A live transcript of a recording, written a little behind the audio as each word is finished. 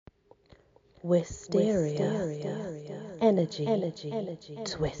Wisteria, Energy,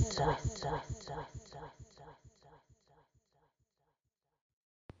 Twister.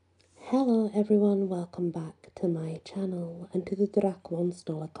 Hello everyone, welcome back to my channel and to the Draklon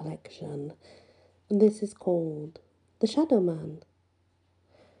Stoller collection. And this is called The Shadow Man.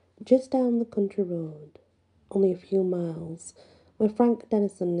 Just down the country road, only a few miles, where Frank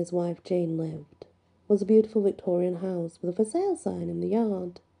Dennison and his wife Jane lived, was a beautiful Victorian house with a for sale sign in the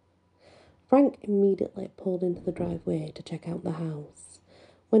yard. Frank immediately pulled into the driveway to check out the house.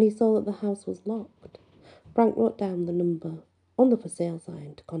 When he saw that the house was locked, Frank wrote down the number on the for sale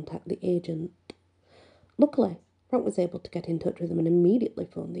sign to contact the agent. Luckily, Frank was able to get in touch with him and immediately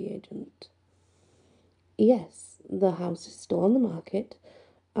phoned the agent. Yes, the house is still on the market.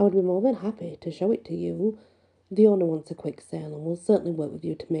 I would be more than happy to show it to you. The owner wants a quick sale and will certainly work with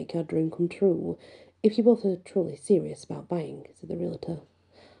you to make your dream come true, if you both are truly serious about buying, said the realtor.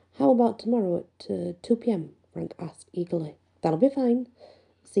 How about tomorrow at 2 p.m? Frank asked eagerly. That'll be fine.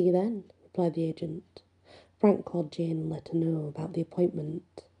 See you then, replied the agent. Frank called Jane and let her know about the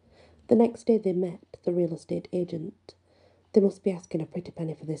appointment. The next day they met the real estate agent. They must be asking a pretty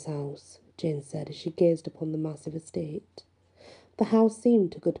penny for this house, Jane said as she gazed upon the massive estate. The house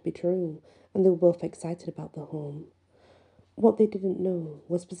seemed too good to be true, and they were both excited about the home. What they didn't know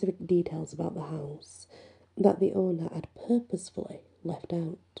were specific details about the house that the owner had purposefully left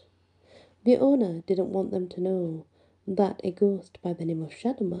out. The owner didn't want them to know that a ghost by the name of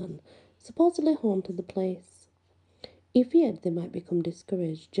Shadowman supposedly haunted the place. He feared they might become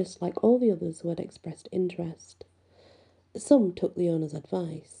discouraged, just like all the others who had expressed interest. Some took the owner's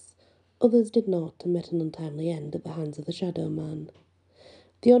advice, others did not and met an untimely end at the hands of the Shadow Man.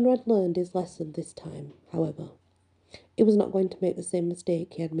 The owner had learned his lesson this time, however. He was not going to make the same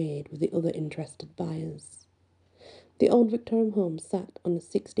mistake he had made with the other interested buyers. The old Victorian home sat on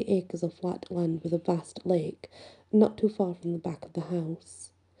 60 acres of flat land with a vast lake, not too far from the back of the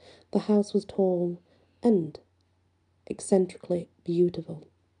house. The house was tall and eccentrically beautiful.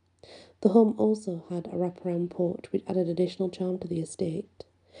 The home also had a wraparound porch which added additional charm to the estate.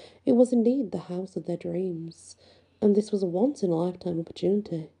 It was indeed the house of their dreams, and this was a once-in-a-lifetime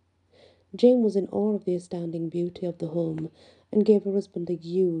opportunity. Jane was in awe of the astounding beauty of the home and gave her husband a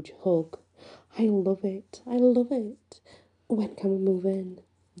huge hug. I love it. When can we move in?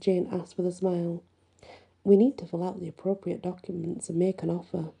 Jane asked with a smile. We need to fill out the appropriate documents and make an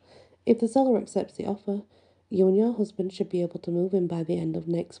offer. If the seller accepts the offer, you and your husband should be able to move in by the end of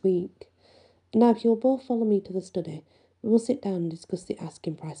next week. Now, if you will both follow me to the study, we will sit down and discuss the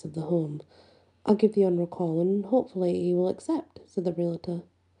asking price of the home. I'll give the owner a call and hopefully he will accept, said the realtor.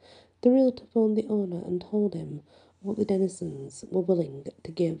 The realtor phoned the owner and told him what the Dennisons were willing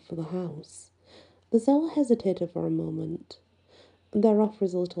to give for the house. The seller hesitated for a moment. Their offer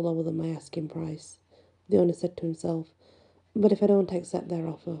is a little lower than my asking price, the owner said to himself, but if I don't accept their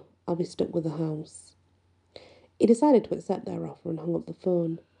offer, I'll be stuck with the house. He decided to accept their offer and hung up the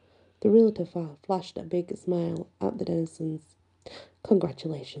phone. The realtor flashed a big smile at the Dennisons.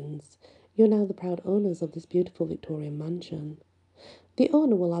 Congratulations, you're now the proud owners of this beautiful Victorian mansion. The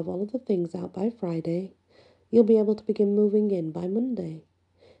owner will have all of the things out by Friday. You'll be able to begin moving in by Monday.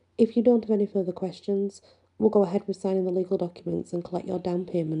 If you don't have any further questions, we'll go ahead with signing the legal documents and collect your down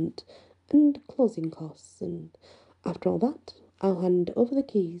payment and closing costs, and after all that, I'll hand over the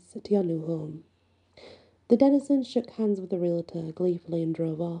keys to your new home. The Dennisons shook hands with the realtor gleefully and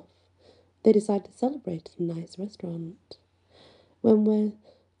drove off. They decided to celebrate at a nice restaurant. When we're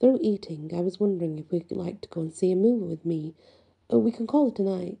through eating, I was wondering if we'd like to go and see a movie with me. We can call it a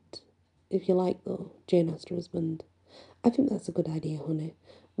night, if you like, though, Jane asked her husband. I think that's a good idea, honey.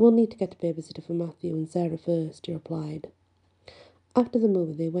 We'll need to get a babysitter for Matthew and Sarah first, he replied. After the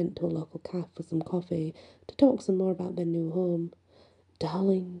movie, they went to a local cafe for some coffee to talk some more about their new home.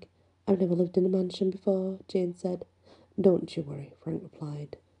 Darling, I've never lived in a mansion before, Jane said. Don't you worry, Frank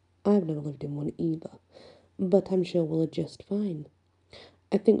replied. I've never lived in one either, but I'm sure we'll adjust fine.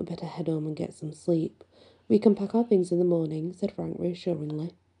 I think we'd better head home and get some sleep. We can pack our things in the morning, said Frank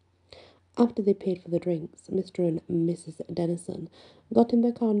reassuringly. After they paid for the drinks, Mr. and Mrs. Dennison got in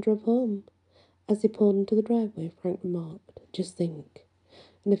their car and drove home. As they pulled into the driveway, Frank remarked, Just think,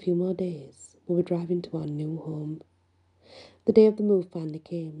 in a few more days, we'll be driving to our new home. The day of the move finally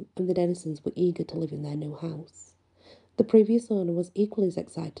came, and the Dennisons were eager to live in their new house. The previous owner was equally as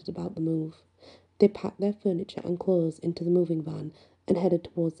excited about the move. They packed their furniture and clothes into the moving van and headed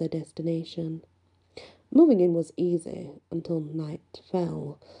towards their destination. Moving in was easy until night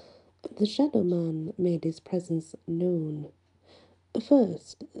fell. The Shadow Man made his presence known. At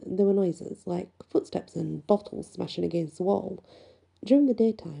first, there were noises like footsteps and bottles smashing against the wall. During the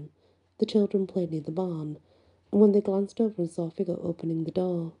daytime, The children played near the barn, and when they glanced over and saw a figure opening the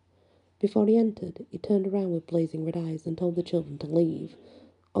door, before he entered, he turned around with blazing red eyes and told the children to leave,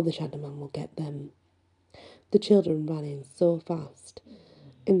 or the Shadow Man will get them. The children ran in so fast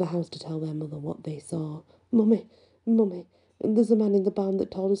in the house to tell their mother what they saw. Mummy, Mummy, there's a man in the barn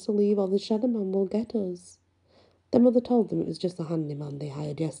that told us to leave, or the Shadow Man will get us. Their mother told them it was just the handyman they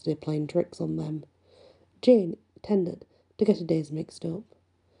hired yesterday playing tricks on them. Jane tended to get her days mixed up,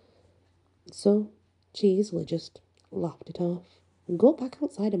 so she easily just laughed it off. Go back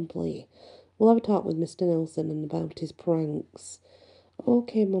outside and play. We'll have a talk with Mr. Nelson and about his pranks.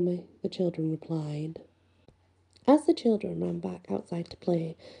 Okay, Mummy, the children replied. As the children ran back outside to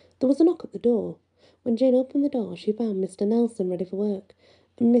play, there was a knock at the door. When Jane opened the door, she found Mr. Nelson ready for work,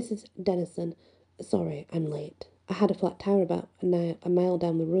 and Mrs. Dennison. Sorry, I'm late. I had a flat tire about a mile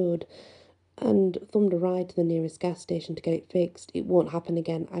down the road, and thumbed a ride to the nearest gas station to get it fixed. It won't happen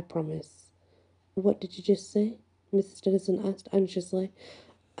again, I promise. What did you just say? Mrs. Dennison asked anxiously.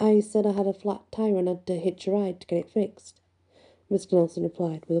 I said I had a flat tire and had to hitch a ride to get it fixed, Mr. Nelson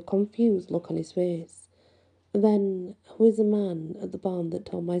replied, with a confused look on his face. Then, who is the man at the barn that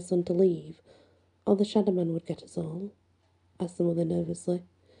told my son to leave, or the Shadow Man would get us all? Asked the mother nervously.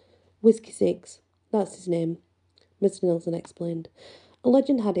 Whiskey Six, that's his name, Mr. Nelson explained. A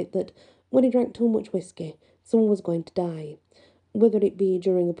legend had it that when he drank too much whiskey, someone was going to die, whether it be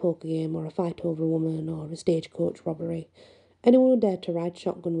during a poker game or a fight over a woman or a stagecoach robbery. Anyone who dared to ride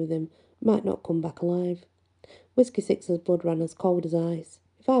shotgun with him might not come back alive. Whiskey Six's blood ran as cold as ice.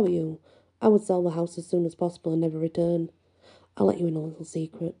 If I were you, I would sell the house as soon as possible and never return. I'll let you in a little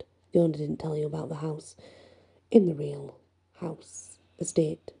secret. The owner didn't tell you about the house. In the real house,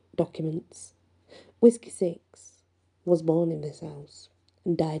 estate, documents. Whiskey Six was born in this house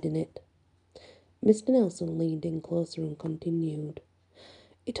and died in it. Mr. Nelson leaned in closer and continued.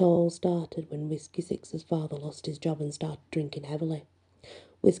 It all started when Whiskey Six's father lost his job and started drinking heavily.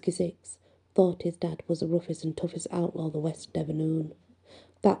 Whiskey Six thought his dad was the roughest and toughest outlaw the West ever known.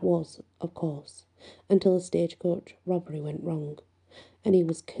 That was, of course, until a stagecoach robbery went wrong, and he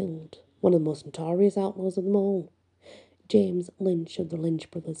was killed, one of the most notorious outlaws of them all, James Lynch of the Lynch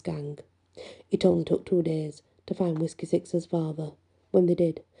Brothers gang. It only took 2 days to find Whiskey Six's father. When they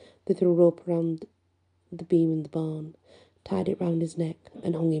did, they threw a rope around the beam in the barn, tied it round his neck,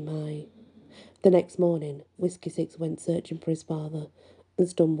 and hung him high. The next morning, Whiskey Six went searching for his father and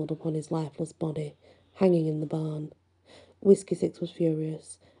stumbled upon his lifeless body, hanging in the barn. Whiskey Six was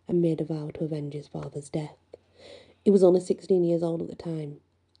furious and made a vow to avenge his father's death. He was only 16 years old at the time.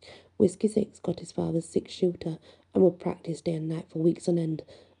 Whiskey Six got his father's 6-shooter and would practice day and night for weeks on end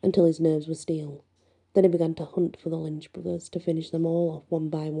until his nerves were steel. Then he began to hunt for the Lynch brothers to finish them all off one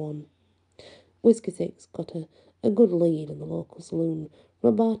by one. Whiskey Six got a good lead in the local saloon from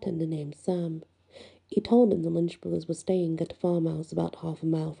a bartender named Sam. He told him the Lynch brothers were staying at a farmhouse about half a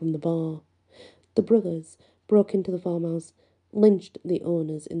mile from the bar. The brothers broke into the farmhouse, lynched the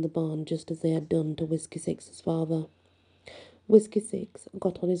owners in the barn just as they had done to Whiskey Six's father. Whiskey Six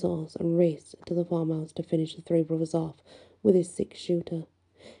got on his horse and raced to the farmhouse to finish the 3 brothers off with his 6-shooter.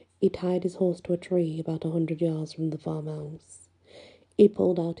 He tied his horse to a tree about 100 yards from the farmhouse. He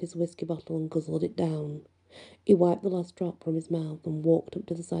pulled out his whiskey bottle and guzzled it down. He wiped the last drop from his mouth and walked up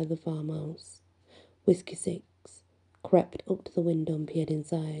to the side of the farmhouse. Whiskey Six crept up to the window and peered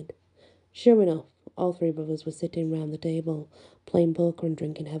inside. Sure enough, all 3 brothers were sitting round the table, playing poker and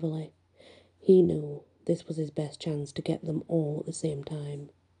drinking heavily. He knew this was his best chance to get them all at the same time.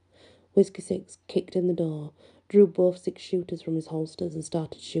 Whiskey Six kicked in the door, drew both 6-shooters from his holsters and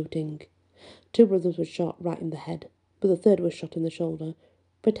started shooting. 2 brothers were shot right in the head, but the third was shot in the shoulder,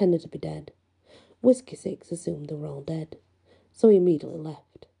 pretended to be dead. Whiskey Six assumed they were all dead, so he immediately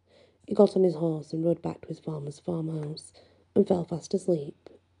left. He got on his horse and rode back to his farmer's farmhouse and fell fast asleep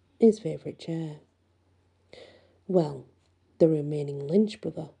in his favourite chair. Well, the remaining Lynch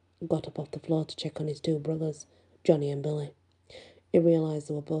brother got up off the floor to check on his 2 brothers, Johnny and Billy. He realised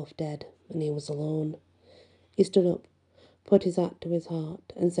they were both dead and he was alone. He stood up, put his hat to his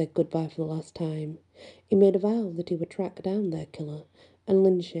heart and said goodbye for the last time. He made a vow that he would track down their killer and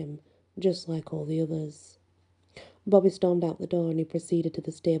lynch him just like all the others. Bobby stormed out the door and he proceeded to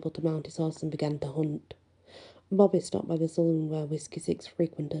the stable to mount his horse and began to hunt. Bobby stopped by the saloon where Whiskey Six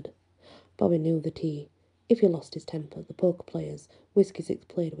frequented. Bobby knew that if he lost his temper, the poker players Whiskey Six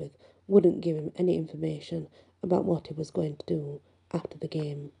played with wouldn't give him any information about what he was going to do after the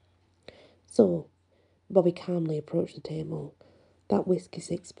game. So, Bobby calmly approached the table that Whiskey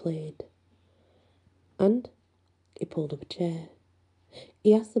Six played, and he pulled up a chair.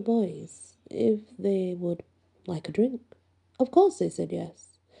 He asked the boys if they would like a drink. Of course they said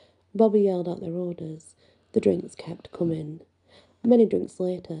yes. Bobby yelled out their orders. The drinks kept coming. Many drinks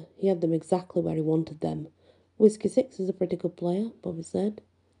later, he had them exactly where he wanted them. Whiskey Six is a pretty good player, Bobby said.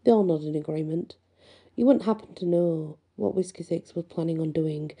 They all nodded in agreement. You wouldn't happen to know what Whiskey Six was planning on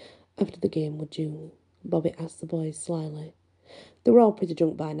doing after the game, would you? Bobby asked the boys slyly. They were all pretty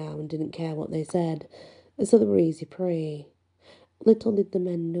drunk by now and didn't care what they said, so they were easy prey. Little did the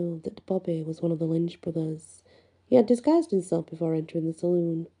men know that Bobby was one of the Lynch brothers. He had disguised himself before entering the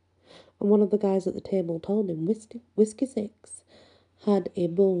saloon, and one of the guys at the table told him Whiskey Six had a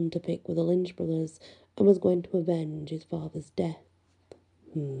bone to pick with the Lynch brothers and was going to avenge his father's death.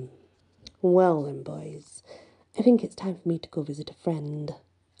 Well then, boys, I think it's time for me to go visit a friend.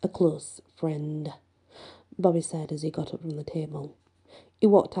 A close friend, Bobby said as he got up from the table. He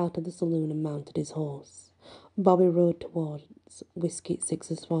walked out of the saloon and mounted his horse. Bobby rode towards Whiskey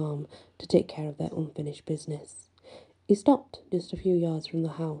Six's farm to take care of their unfinished business. He stopped just a few yards from the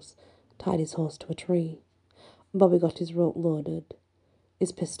house, tied his horse to a tree. Bobby got his rope loaded,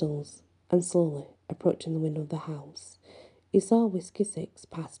 his pistols, and slowly, approaching the window of the house, he saw Whiskey Six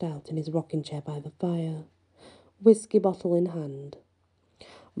passed out in his rocking chair by the fire, whiskey bottle in hand.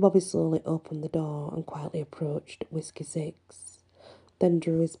 Bobby slowly opened the door and quietly approached Whiskey Six, then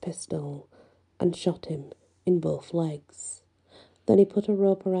drew his pistol and shot him in both legs. Then he put a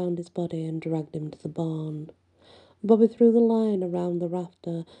rope around his body and dragged him to the barn. Bobby threw the line around the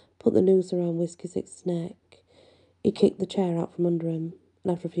rafter, put the noose around Whiskey Six's neck. He kicked the chair out from under him,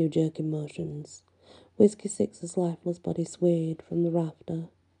 and after a few jerking motions, Whiskey Six's lifeless body swayed from the rafter.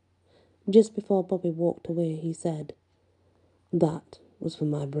 Just before Bobby walked away, he said, "That was for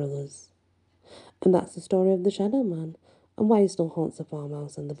my brothers." And that's the story of the Shadow Man, and why he still haunts the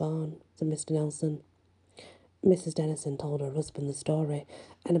farmhouse and the barn, said Mr. Nelson. Mrs. Dennison told her husband the story,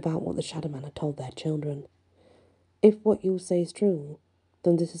 and about what the Shadow Man had told their children. If what you say is true,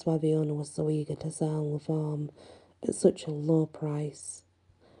 then this is why the owner was so eager to sell the farm at such a low price,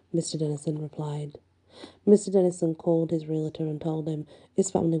 Mr. Dennison replied. Mr. Dennison called his realtor and told him his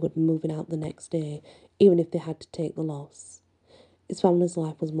family would be moving out the next day, even if they had to take the loss. His family's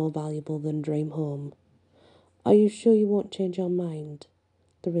life was more valuable than a dream home. Are you sure you won't change your mind?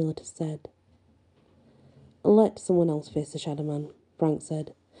 The realtor said. Let someone else face the Shadow Man, Frank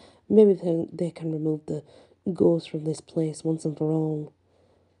said. Maybe they can remove the ghost from this place once and for all,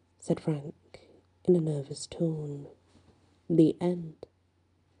 said Frank in a nervous tone. The end.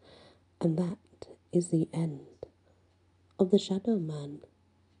 And that is the end of the Shadow Man.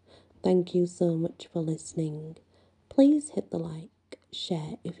 Thank you so much for listening. Please hit the like,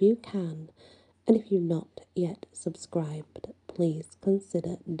 share if you can, and if you've not yet subscribed, please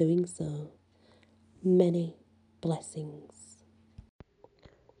consider doing so. Many blessings.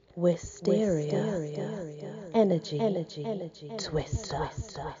 Wisteria. Energy. Twister.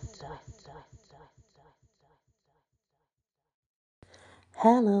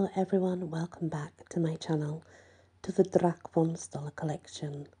 Hello everyone, welcome back to my channel, to the Drac von Stoller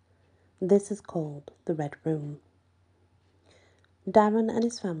collection. This is called The Red Room. Darren and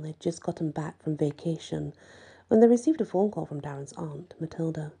his family had just gotten back from vacation when they received a phone call from Darren's aunt,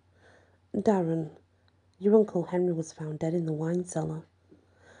 Matilda. Darren, your Uncle Henry was found dead in the wine cellar.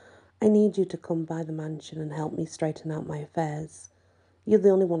 I need you to come by the mansion and help me straighten out my affairs. You're the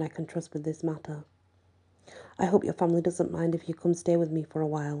only one I can trust with this matter. I hope your family doesn't mind if you come stay with me for a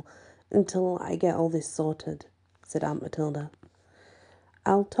while until I get all this sorted, said Aunt Matilda.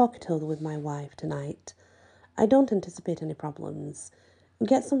 I'll talk it over with my wife tonight. I don't anticipate any problems.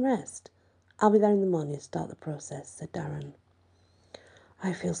 Get some rest. I'll be there in the morning to start the process, said Darren.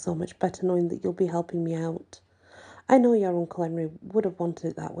 I feel so much better knowing that you'll be helping me out. I know your Uncle Henry would have wanted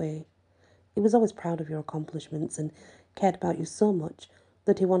it that way. He was always proud of your accomplishments and cared about you so much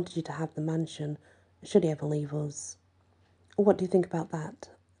that he wanted you to have the mansion, should he ever leave us. What do you think about that,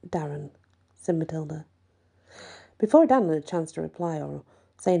 Darren? Said Matilda. Before Dan had a chance to reply or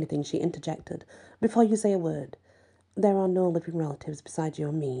say anything, she interjected. Before you say a word, there are no living relatives besides you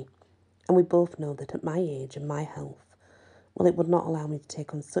and me, and we both know that at my age and my health, well, it would not allow me to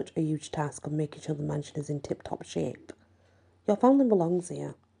take on such a huge task of making sure the mansion is in tip-top shape. Your family belongs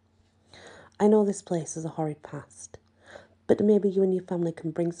here. I know this place has a horrid past, but maybe you and your family can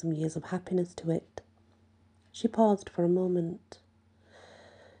bring some years of happiness to it. She paused for a moment.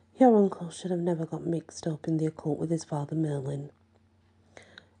 Your uncle should have never got mixed up in the occult with his father Merlin.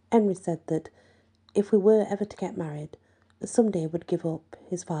 Henry said that if we were ever to get married, someday would give up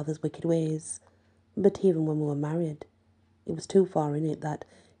his father's wicked ways. But even when we were married, it was too far in it that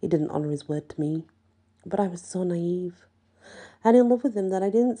he didn't honour his word to me. But I was so naive, and in love with him that I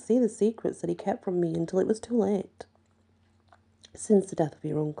didn't see the secrets that he kept from me until it was too late. Since the death of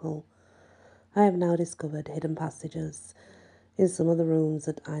your uncle, I have now discovered hidden passages in some of the rooms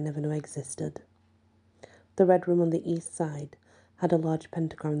that I never knew existed. The red room on the east side had a large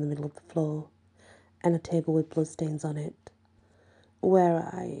pentagram in the middle of the floor and a table with bloodstains on it, where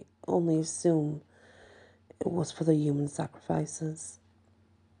I only assume it was for the human sacrifices.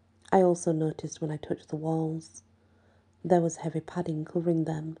 I also noticed when I touched the walls, there was heavy padding covering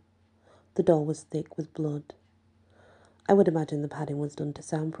them. The door was thick with blood. I would imagine the padding was done to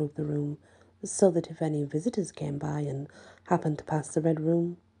soundproof the room, so that if any visitors came by and happened to pass the red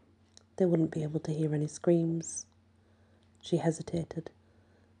room, they wouldn't be able to hear any screams. She hesitated.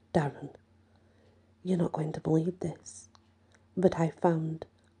 Darren, you're not going to believe this, but I found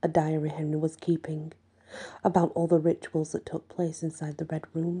a diary Henry was keeping about all the rituals that took place inside the red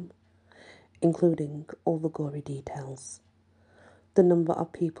room, including all the gory details. The number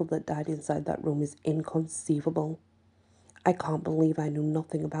of people that died inside that room is inconceivable. I can't believe I knew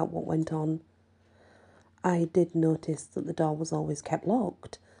nothing about what went on. I did notice that the door was always kept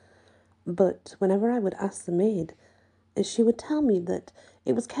locked, but whenever I would ask the maid, she would tell me that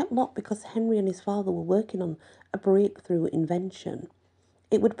it was kept locked because Henry and his father were working on a breakthrough invention.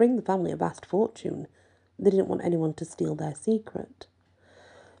 It would bring the family a vast fortune. They didn't want anyone to steal their secret.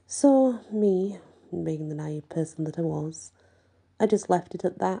 So, me, being the naive person that I was, I just left it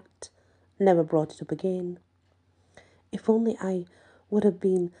at that, never brought it up again. If only I would have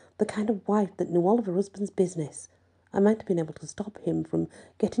been the kind of wife that knew all of her husband's business, I might have been able to stop him from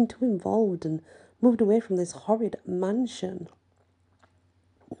getting too involved and moved away from this horrid mansion.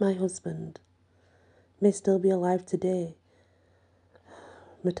 My husband may still be alive today.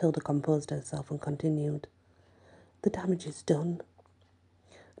 Matilda composed herself and continued. The damage is done.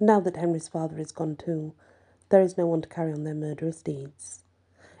 Now that Henry's father is gone too, there is no one to carry on their murderous deeds.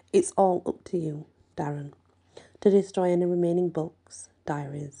 It's all up to you, Darren, to destroy any remaining books,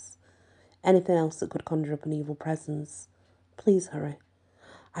 diaries, anything else that could conjure up an evil presence. Please hurry.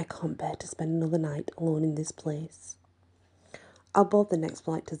 I can't bear to spend another night alone in this place. I'll board the next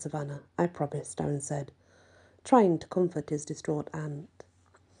flight to Savannah, I promise, Darren said, trying to comfort his distraught aunt.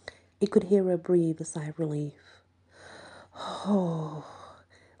 He could hear her breathe a sigh of relief. Oh,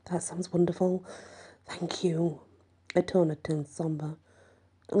 that sounds wonderful. Thank you. Her tone had turned sombre.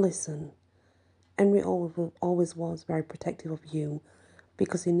 Listen, Henry always was very protective of you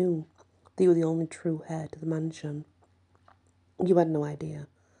because he knew that you were the only true heir to the mansion. You had no idea,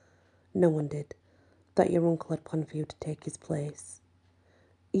 no one did, that your uncle had planned for you to take his place.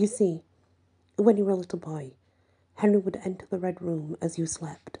 You see, when you were a little boy, Henry would enter the Red Room as you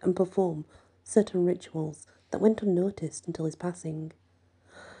slept and perform certain rituals that went unnoticed until his passing.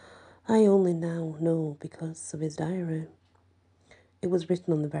 I only now know because of his diary. It was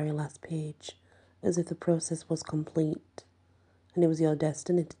written on the very last page, as if the process was complete, and it was your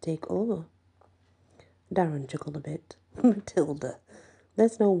destiny to take over. Darren chuckled a bit. Matilda,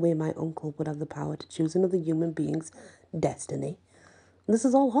 there's no way my uncle would have the power to choose another human being's destiny. This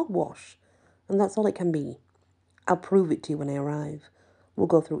is all hogwash, and that's all it can be. I'll prove it to you when I arrive. We'll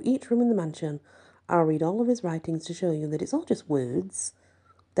go through each room in the mansion. I'll read all of his writings to show you that it's all just words.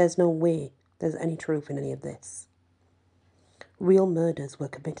 There's no way there's any truth in any of this. Real murders were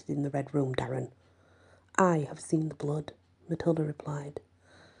committed in the Red Room, Darren. I have seen the blood, Matilda replied.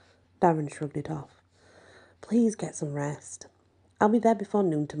 Darren shrugged it off. Please get some rest. I'll be there before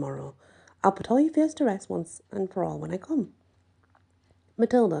noon tomorrow. I'll put all your fears to rest once and for all when I come.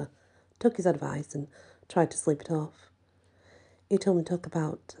 Matilda took his advice and tried to sleep it off. It only took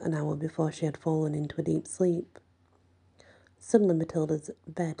about an hour before she had fallen into a deep sleep. Suddenly Matilda's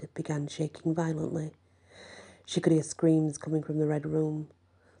bed began shaking violently. She could hear screams coming from the Red Room.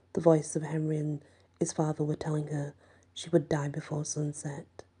 The voice of Henry and his father were telling her she would die before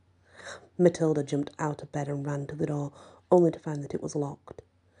sunset. Matilda jumped out of bed and ran to the door, only to find that it was locked.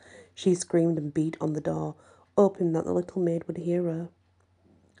 She screamed and beat on the door, hoping that the little maid would hear her.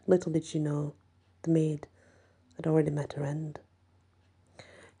 Little did she know, the maid had already met her end.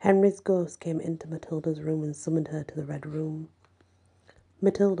 Henry's ghost came into Matilda's room and summoned her to the Red Room.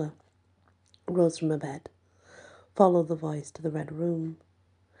 Matilda rose from her bed, followed the voice to the Red Room.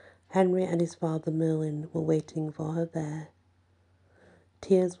 Henry and his father Merlin were waiting for her there.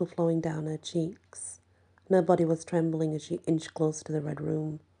 Tears were flowing down her cheeks, and her body was trembling as she inched closer to the Red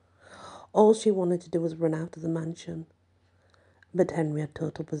Room. All she wanted to do was run out of the mansion, but Henry had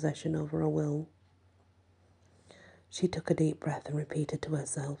total possession over her will. She took a deep breath and repeated to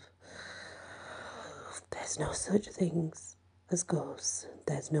herself, There's no such things as ghosts.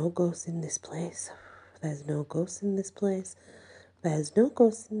 There's no ghosts in this place. There's no ghosts in this place. There's no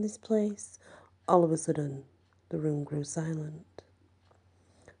ghosts in this place. All of a sudden, the room grew silent.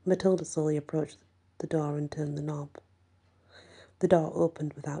 Matilda slowly approached the door and turned the knob. The door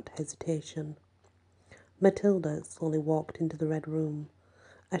opened without hesitation. Matilda slowly walked into the red room.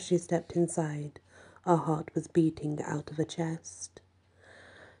 As she stepped inside, her heart was beating out of her chest.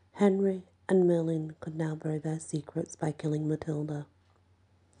 Henry and Merlin could now bury their secrets by killing Matilda.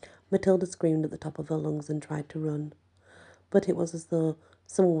 Matilda screamed at the top of her lungs and tried to run, but it was as though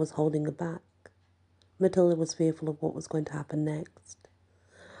someone was holding her back. Matilda was fearful of what was going to happen next.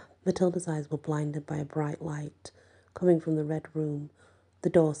 Matilda's eyes were blinded by a bright light coming from the red room. The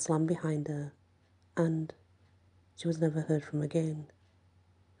door slammed behind her, and she was never heard from again.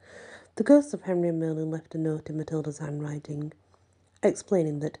 The ghosts of Henry and Merlin left a note in Matilda's handwriting,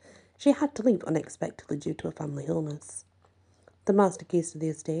 explaining that she had to leave unexpectedly due to a family illness. The master keys to the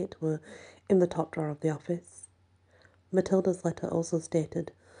estate were in the top drawer of the office. Matilda's letter also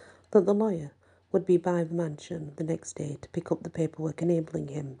stated that the lawyer would be by the mansion the next day to pick up the paperwork enabling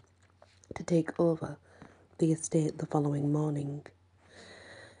him to take over the estate the following morning.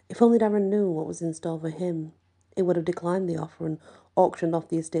 If only Darren knew what was in store for him, he would have declined the offer and auctioned off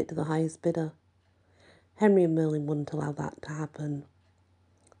the estate to the highest bidder. Henry and Merlin wouldn't allow that to happen.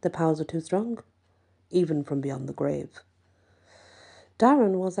 Their powers were too strong, even from beyond the grave.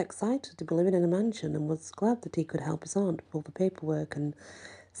 Darren was excited to be living in a mansion and was glad that he could help his aunt with all the paperwork and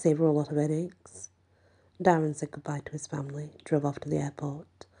save her a lot of headaches. Darren said goodbye to his family, drove off to the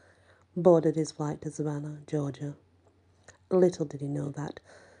airport, boarded his flight to Savannah, Georgia. Little did he know that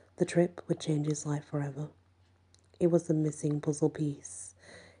the trip would change his life forever. It was the missing puzzle piece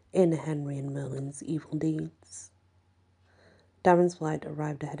in Henry and Merlin's evil deeds. Darren's flight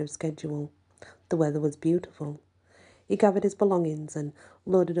arrived ahead of schedule. The weather was beautiful. He gathered his belongings and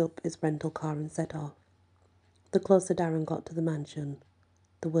loaded up his rental car and set off. The closer Darren got to the mansion,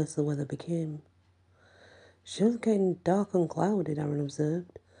 the worse the weather became. "Sure getting dark and cloudy," Darren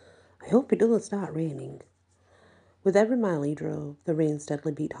observed. "I hope it doesn't start raining." With every mile he drove, the rain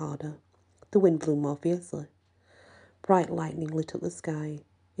steadily beat harder. The wind blew more fiercely. Bright lightning lit up the sky.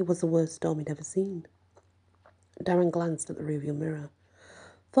 It was the worst storm he'd ever seen. Darren glanced at the rearview mirror,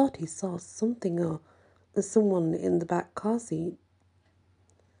 thought he saw something or someone in the back car seat.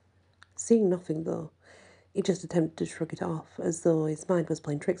 Seeing nothing, though, he just attempted to shrug it off, as though his mind was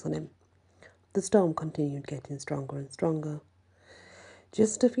playing tricks on him. The storm continued getting stronger and stronger.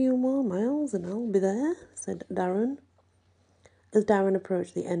 "Just a few more miles and I'll be there," said Darren. As Darren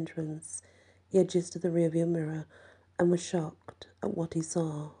approached the entrance, he adjusted the rearview mirror and was shocked at what he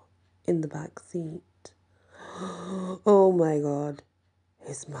saw in the back seat. "Oh my God,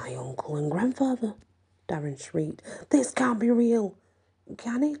 it's my uncle and grandfather," Darren shrieked. "This can't be real,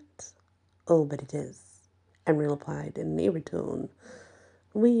 can it?" "Oh, but it is," Henry replied in an eerie tone.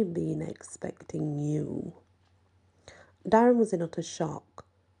 "We've been expecting you." Darren was in utter shock.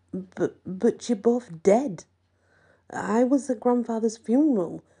 But you're both dead. I was at grandfather's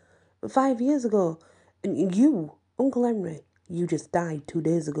funeral 5 years ago, and you, Uncle Henry, you just died 2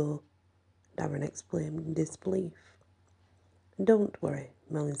 days ago," Darren explained in disbelief. "Don't worry,"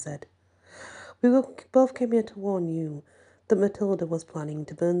 Merlin said. "We both came here to warn you that Matilda was planning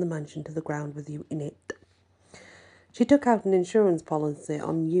to burn the mansion to the ground with you in it. She took out an insurance policy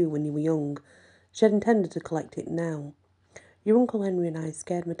on you when you were young. She had intended to collect it now. Your Uncle Henry and I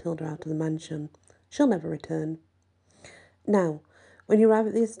scared Matilda out of the mansion. She'll never return. Now, when you arrive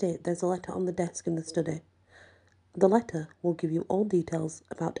at the estate, there's a letter on the desk in the study. The letter will give you all details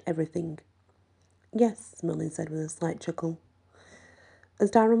about everything." "Yes," Merlin said with a slight chuckle. As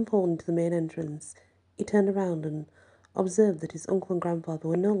Darren pulled into the main entrance, he turned around and observed that his uncle and grandfather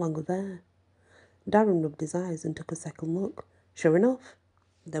were no longer there. Darren rubbed his eyes and took a second look. Sure enough,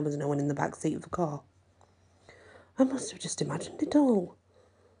 there was no one in the back seat of the car. "I must have just imagined it all,"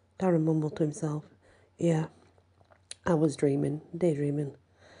 Darren mumbled to himself. "Yeah, I was daydreaming."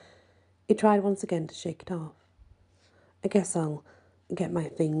 He tried once again to shake it off. "I guess I'll get my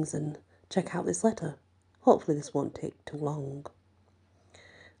things and check out this letter. Hopefully this won't take too long."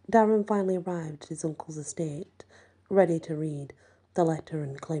 Darren finally arrived at his uncle's estate, ready to read the letter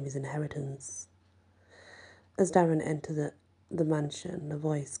and claim his inheritance. As Darren entered the mansion, a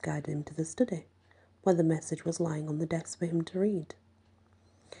voice guided him to the study, where the message was lying on the desk for him to read.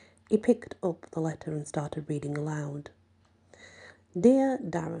 He picked up the letter and started reading aloud. "Dear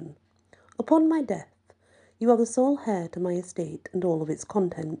Darren, upon my death, you are the sole heir to my estate and all of its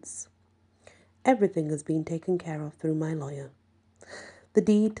contents. Everything has been taken care of through my lawyer. The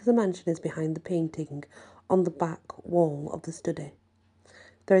deed to the mansion is behind the painting on the back wall of the study.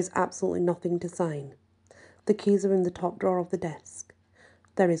 There is absolutely nothing to sign. The keys are in the top drawer of the desk.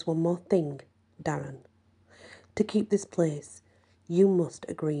 There is one more thing, Darren. To keep this place, You must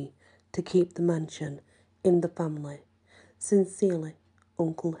agree to keep the mansion in the family. Sincerely,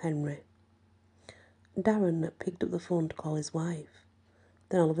 Uncle Henry. Darren picked up the phone to call his wife.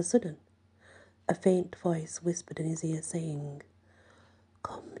 Then all of a sudden, a faint voice whispered in his ear saying,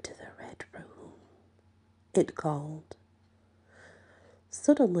 "Come to the Red Room," it called.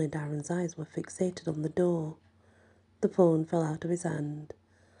 Suddenly Darren's eyes were fixated on the door. The phone fell out of his hand,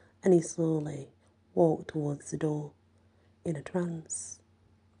 and he slowly walked towards the door, in a trance.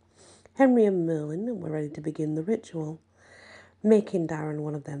 Henry and Merlin were ready to begin the ritual, making Darren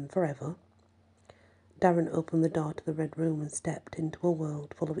one of them forever. Darren opened the door to the Red Room and stepped into a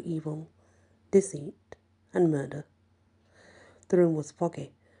world full of evil, deceit, and murder. The room was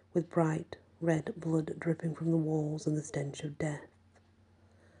foggy, with bright red blood dripping from the walls and the stench of death.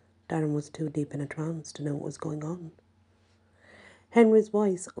 Darren was too deep in a trance to know what was going on. Henry's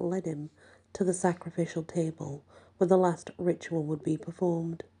voice led him to the sacrificial table where the last ritual would be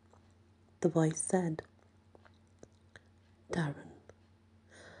performed. The voice said, "Darren,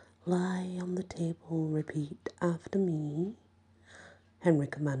 lie on the table, repeat after me." Henry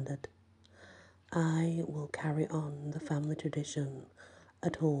commanded, "I will carry on the family tradition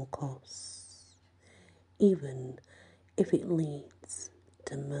at all costs, even if it leads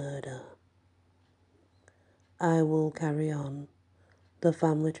to murder." "I will carry on the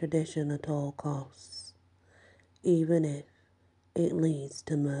family tradition at all costs, even if it leads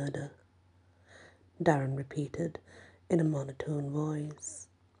to murder," Darren repeated in a monotone voice.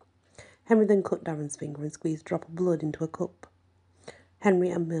 Henry then cut Darren's finger and squeezed a drop of blood into a cup. Henry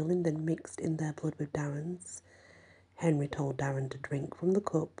and Merlin then mixed in their blood with Darren's. Henry told Darren to drink from the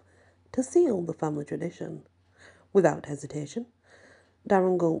cup to seal the family tradition. Without hesitation,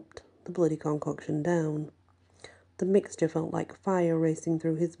 Darren gulped the bloody concoction down. The mixture felt like fire racing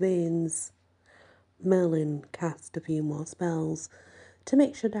through his veins. Merlin cast a few more spells to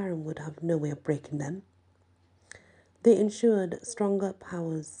make sure Darren would have no way of breaking them. They ensured stronger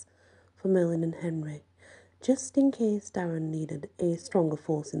powers for Merlin and Henry, just in case Darren needed a stronger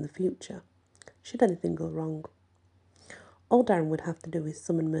force in the future, should anything go wrong. All Darren would have to do is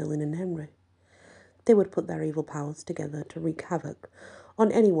summon Merlin and Henry. They would put their evil powers together to wreak havoc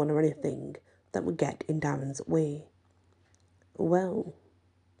on anyone or anything that would get in Darren's way. "Well,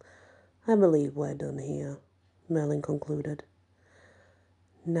 I believe we're done here," Merlin concluded.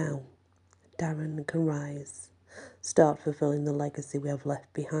 "Now, Darren can rise, start fulfilling the legacy we have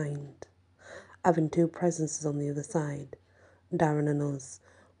left behind. Having two presences on the other side, Darren and us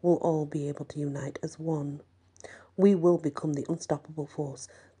will all be able to unite as one. We will become the unstoppable force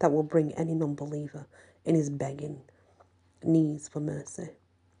that will bring any non-believer in his begging knees for mercy."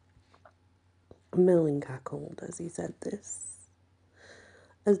 Merlin cackled as he said this.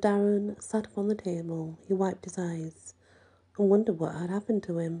 As Darren sat upon the table, he wiped his eyes and wondered what had happened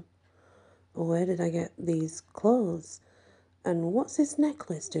to him. "Where did I get these clothes? And what's this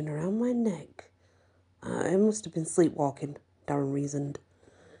necklace doing around my neck? I must have been sleepwalking," Darren reasoned.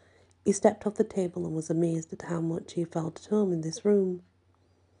 He stepped off the table and was amazed at how much he felt at home in this room.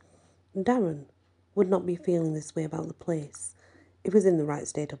 Darren would not be feeling this way about the place if he was in the right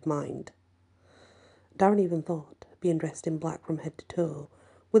state of mind. Darren even thought being dressed in black from head to toe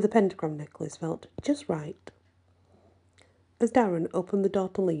with a pentagram necklace felt just right. As Darren opened the door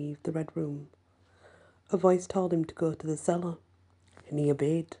to leave the Red Room, a voice told him to go to the cellar, and he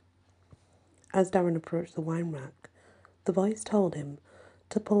obeyed. As Darren approached the wine rack, the voice told him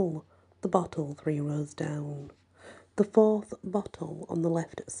to pull the bottle 3 rows down, the 4th bottle on the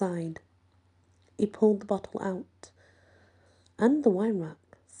left side. He pulled the bottle out, and the wine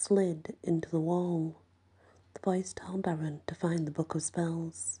rack slid into the wall. The voice told Darren to find the Book of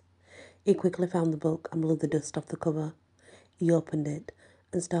Spells. He quickly found the book and blew the dust off the cover. He opened it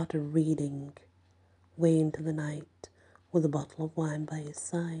and started reading, way into the night, with a bottle of wine by his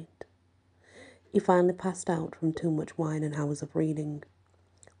side. He finally passed out from too much wine and hours of reading.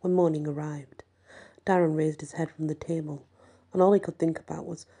 When morning arrived, Darren raised his head from the table, and all he could think about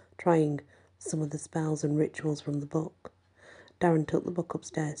was trying some of the spells and rituals from the book. Darren took the book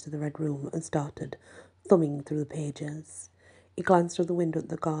upstairs to the Red Room and started thumbing through the pages. He glanced through the window at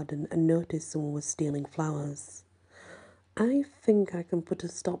the garden and noticed someone was stealing flowers. "I think I can put a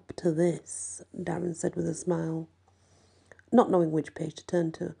stop to this," Darren said with a smile. Not knowing which page to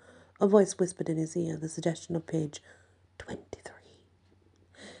turn to, a voice whispered in his ear the suggestion of page 23.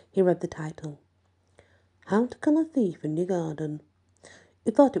 He read the title, "How to Kill a Thief in Your Garden."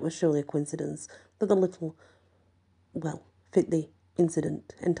 He thought it was surely a coincidence that the little, fit the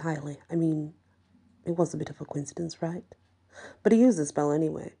incident entirely. I mean, it was a bit of a coincidence, right? But he used the spell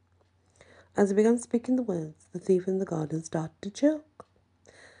anyway. As he began speaking the words, the thief in the garden started to choke.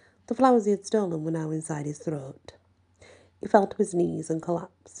 The flowers he had stolen were now inside his throat. He fell to his knees and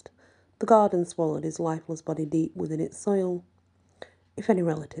collapsed. The garden swallowed his lifeless body deep within its soil. If any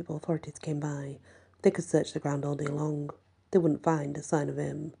relative or authorities came by, they could search the ground all day long. They wouldn't find a sign of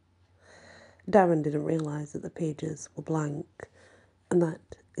him. Darren didn't realise that the pages were blank, and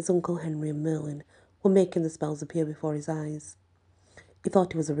that his Uncle Henry and Merlin were making the spells appear before his eyes. He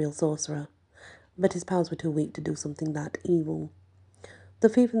thought he was a real sorcerer, but his powers were too weak to do something that evil. The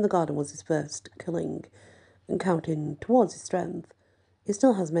thief in the garden was his first killing, and counting towards his strength, he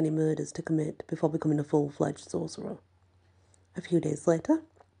still has many murders to commit before becoming a full-fledged sorcerer. A few days later,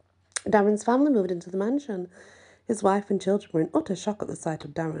 Darren's family moved into the mansion. His wife and children were in utter shock at the sight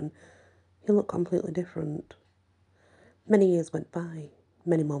of Darren. He looked completely different. Many years went by.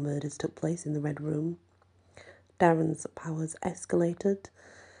 Many more murders took place in the Red Room. Darren's powers escalated,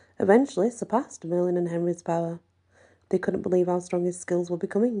 eventually surpassed Merlin and Henry's power. They couldn't believe how strong his skills were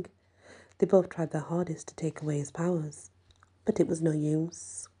becoming. They both tried their hardest to take away his powers, but it was no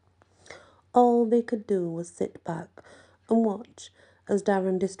use. All they could do was sit back and watch as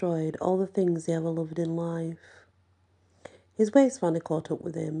Darren destroyed all the things he ever loved in life. His ways finally caught up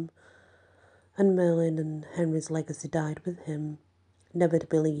with him, and Merlin and Henry's legacy died with him, never to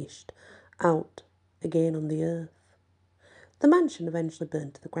be leashed out again on the earth. The mansion eventually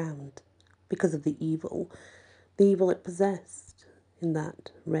burned to the ground because of the evil it possessed in that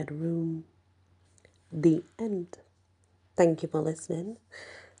Red Room. The end. Thank you for listening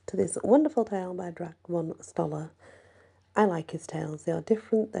to this wonderful tale by Drac von Stoller. I like his tales. They are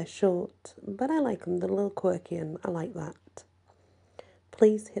different, they're short, but I like them. They're a little quirky and I like that.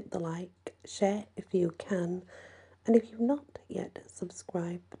 Please hit the like, share if you can, and if you've not yet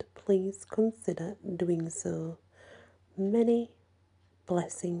subscribed, please consider doing so. Many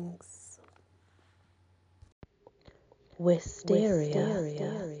blessings. Wisteria.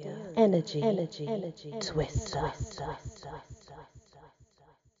 Energy. Twister.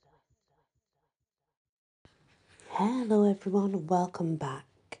 Hello everyone, welcome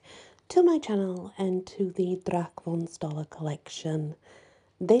back to my channel and to the Drac von Stoller collection.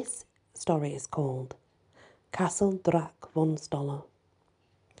 This story is called Castle Drac von Stoller.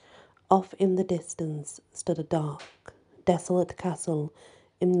 Off in the distance stood a dark, desolate castle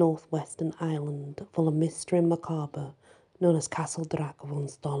in northwestern Ireland, full of mystery and macabre, known as Castle Drac von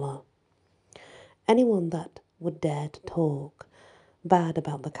Stoller. Anyone that would dare to talk bad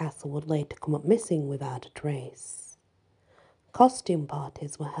about the castle would later come up missing without a trace. Costume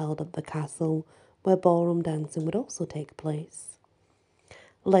parties were held at the castle, where ballroom dancing would also take place.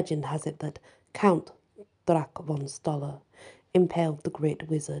 Legend has it that Count Drac von Stoller impaled the great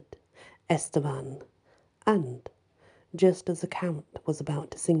wizard, Esteban, and, just as the Count was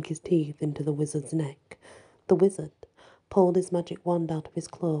about to sink his teeth into the wizard's neck, the wizard pulled his magic wand out of his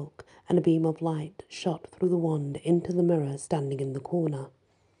cloak, and a beam of light shot through the wand into the mirror standing in the corner.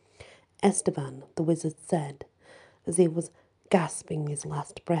 Esteban, the wizard said, as he was gasping his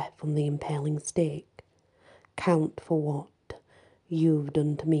last breath from the impaling stake, "Count, for what you've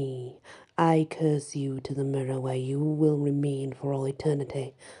done to me, I curse you to the mirror where you will remain for all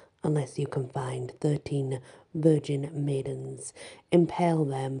eternity, unless you can find 13 virgin maidens, impale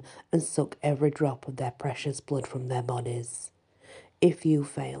them, and suck every drop of their precious blood from their bodies. If you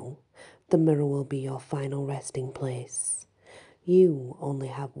fail, the mirror will be your final resting place. You only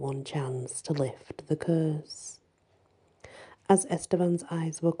have one chance to lift the curse." As Esteban's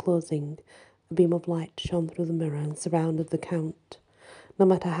eyes were closing, a beam of light shone through the mirror and surrounded the Count. No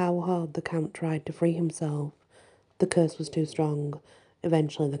matter how hard the Count tried to free himself, the curse was too strong.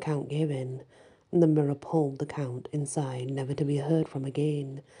 Eventually the Count gave in, and the mirror pulled the Count inside, never to be heard from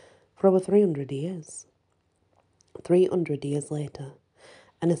again, for over 300 years. 300 years later,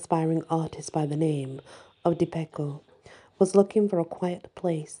 an aspiring artist by the name of Dipeko was looking for a quiet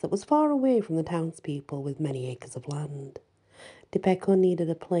place that was far away from the townspeople with many acres of land. Dipeko needed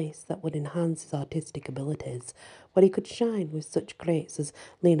a place that would enhance his artistic abilities, where he could shine with such greats as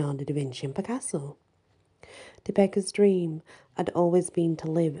Leonardo da Vinci and Picasso. Dipeko's dream had always been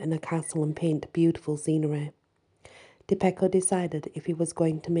to live in a castle and paint beautiful scenery. Dipeko decided if he was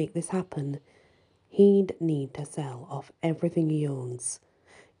going to make this happen, he'd need to sell off everything he owns,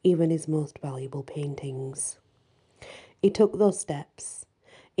 even his most valuable paintings. He took those steps.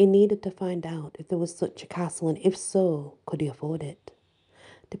 He needed to find out if there was such a castle, and if so, could he afford it.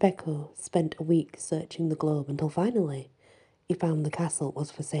 Dipeko spent a week searching the globe until finally he found the castle was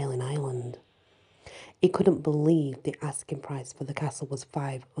for sale in Ireland. He couldn't believe the asking price for the castle was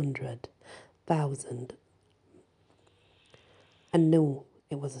 500,000 and knew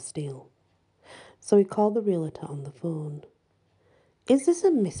it was a steal. So he called the realtor on the phone. "Is this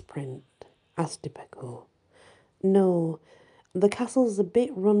a misprint?" asked Dipeko. "No, the castle's a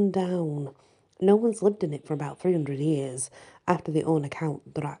bit run down. No one's lived in it for about 300 years after the owner,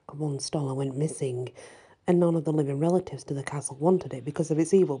 Count Drak von Stoller, went missing, and none of the living relatives to the castle wanted it because of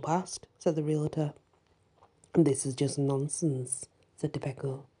its evil past," said the realtor. "This is just nonsense," said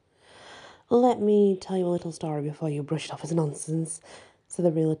Dipeko. "Let me tell you a little story before you brush it off as nonsense," said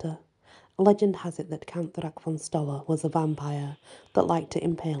the realtor. "Legend has it that Count Drak von Stoller was a vampire that liked to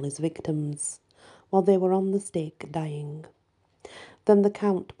impale his victims while they were on the stake dying. Then the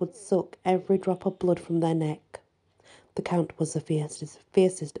Count would suck every drop of blood from their neck. The Count was the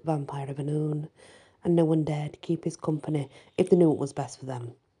fiercest vampire ever known, and no one dared keep his company if they knew it was best for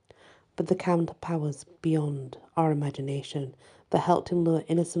them. But the Count had powers beyond our imagination that helped him lure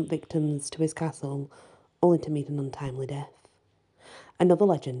innocent victims to his castle, only to meet an untimely death. Another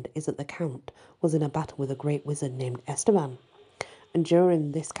legend is that the Count was in a battle with a great wizard named Esteban, and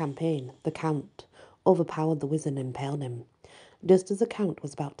during this campaign, the Count overpowered the wizard and impaled him. Just as the Count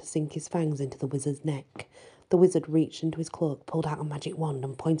was about to sink his fangs into the wizard's neck, the wizard reached into his cloak, pulled out a magic wand,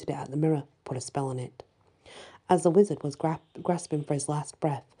 and pointed it at the mirror, put a spell on it. As the wizard was grasping for his last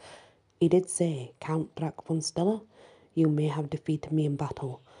breath, he did say, "Count Drak von Stoller, you may have defeated me in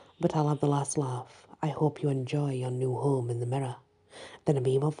battle, but I'll have the last laugh. I hope you enjoy your new home in the mirror." Then a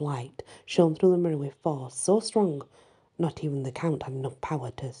beam of light shone through the mirror with force so strong, not even the Count had enough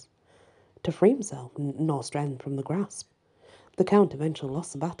power to free himself, nor strength from the grasp. The Count eventually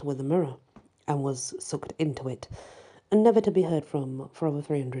lost the battle with the mirror and was sucked into it, and never to be heard from for over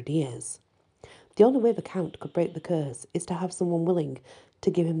 300 years. The only way the Count could break the curse is to have someone willing to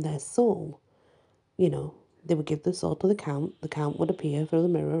give him their soul. They would give the soul to the Count would appear through the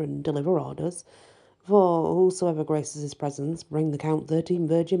mirror and deliver orders. For whosoever graces his presence, bring the Count 13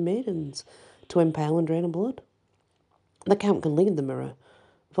 virgin maidens to impale and drain of blood. The Count can lead the mirror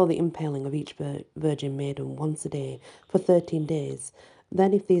for the impaling of each virgin maiden once a day for 13 days.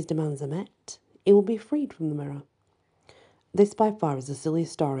 Then, if these demands are met, it will be freed from the mirror. This by far is the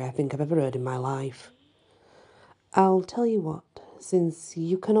silliest story I think I've ever heard in my life. I'll tell you what, since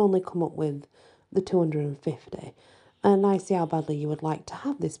you can only come up with the 250, and I see how badly you would like to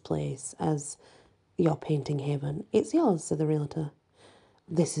have this place as your painting haven, it's yours, said the realtor.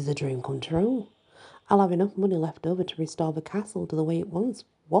 This is a dream come true. I'll have enough money left over to restore the castle to the way it once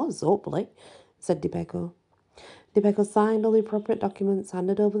was, hopefully, said Dipeko. Dipeko signed all the appropriate documents,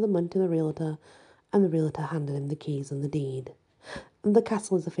 handed over the money to the realtor, and the realtor handed him the keys and the deed. The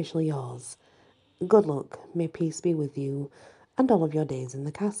castle is officially yours. Good luck, may peace be with you, and all of your days in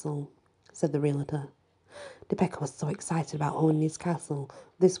the castle, said the realtor. Dipeko was so excited about owning his castle.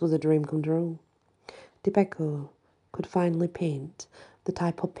 This was a dream come true. Dipeko could finally paint the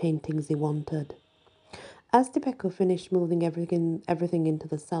type of paintings he wanted. As Dipeko finished moving everything into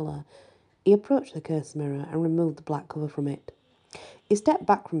the cellar, he approached the curse mirror and removed the black cover from it. He stepped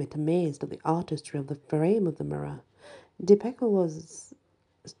back from it, amazed at the artistry of the frame of the mirror. Dipeko was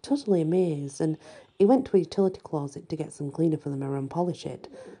totally amazed, and he went to a utility closet to get some cleaner for the mirror and polish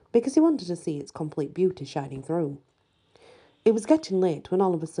it, because he wanted to see its complete beauty shining through. It was getting late when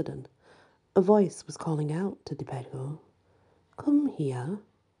all of a sudden, a voice was calling out to Dipeko. Come here.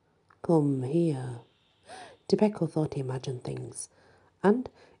 Come here. Dipeko thought he imagined things, and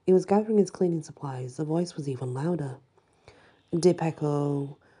he was gathering his cleaning supplies. The voice was even louder.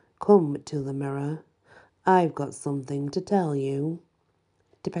 Dipeko, come to the mirror. I've got something to tell you.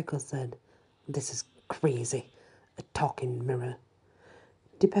 Dipeko said, This is crazy. A talking mirror.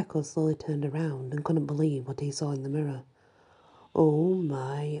 Dipeko slowly turned around and couldn't believe what he saw in the mirror. Oh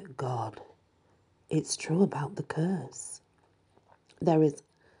my God. It's true about the curse. There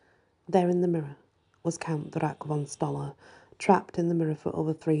in the mirror was Count Drak von Stoller, trapped in the mirror for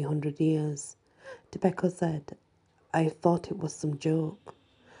over 300 years. Dipeko said, I thought it was some joke.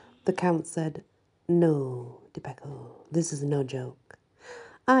 The Count said, No, Dipeko, this is no joke.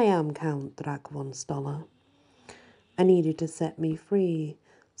 I am Count Drak von Stoller. I need you to set me free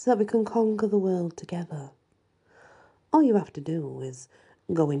so that we can conquer the world together. All you have to do is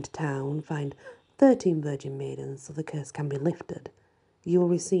go into town, find 13 virgin maidens so the curse can be lifted. You will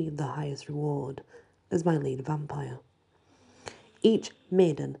receive the highest reward as my lead vampire. Each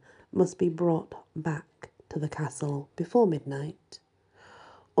maiden must be brought back to the castle before midnight.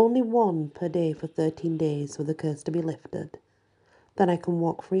 Only one per day for 13 days for the curse to be lifted. Then I can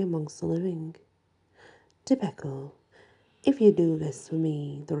walk free amongst the living. Dipeko, if you do this for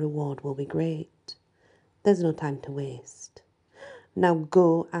me, the reward will be great. There's no time to waste. Now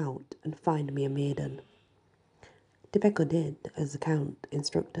go out and find me a maiden. Dipeko did as the Count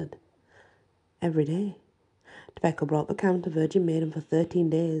instructed. every day. Tobacco brought the Count a virgin maiden for 13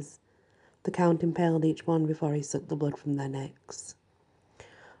 days. The Count impaled each one before he sucked the blood from their necks.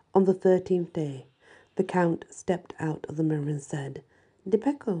 On the 13th day, the Count stepped out of the mirror and said,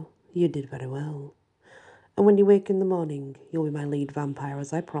 Dipeko, you did very well. And when you wake in the morning, you'll be my lead vampire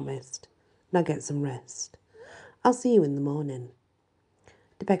as I promised. Now get some rest. I'll see you in the morning.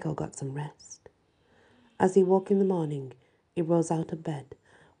 Dipeko got some rest. As he woke in the morning, he rose out of bed,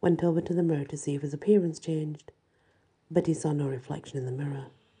 went over to the mirror to see if his appearance changed, but he saw no reflection in the mirror.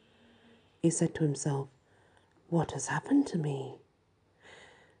 He said to himself, What has happened to me?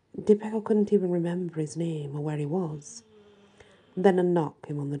 Dipeko couldn't even remember his name or where he was. Then a knock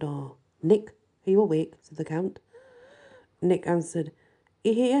came on the door. Nick, are you awake? Said the Count. Nick answered,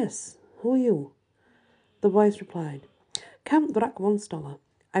 Yes, who are you? The voice replied, Count Drak von Stoller.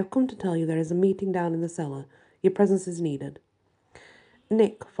 I've come to tell you there is a meeting down in the cellar. Your presence is needed.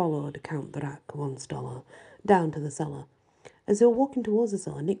 Nick followed Count Drak von Stoller down to the cellar. As they were walking towards the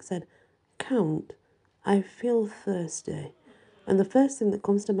cellar, Nick said, Count, I feel thirsty, and the first thing that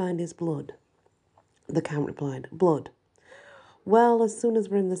comes to mind is blood. The Count replied, Blood. Well, as soon as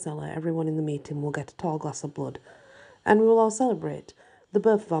we're in the cellar, everyone in the meeting will get a tall glass of blood, and we will all celebrate the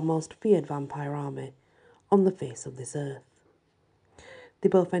birth of our most feared vampire army on the face of this earth. They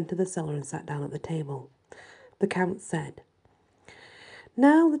both entered the cellar and sat down at the table. The Count said,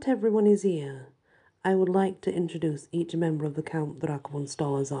 Now that everyone is here, I would like to introduce each member of the Count Drak von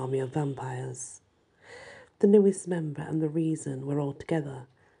Stoller's army of vampires. The newest member and the reason we're all together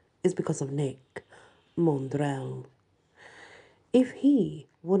is because of Nick Mondrel. If he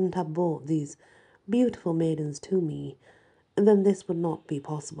wouldn't have brought these beautiful maidens to me, then this would not be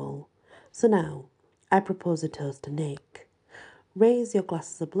possible. So now, I propose a toast to Nick. Raise your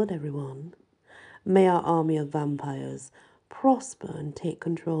glasses of blood, everyone. May our army of vampires prosper and take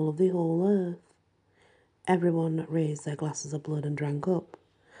control of the whole earth. Everyone raised their glasses of blood and drank up.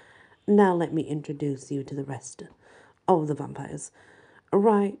 Now let me introduce you to the rest of the vampires.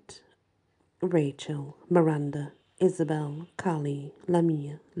 Right, Rachel, Miranda, Isabel, Kali,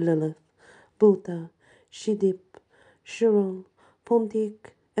 Lamia, Lilith, Buta, Shidip, Shurul,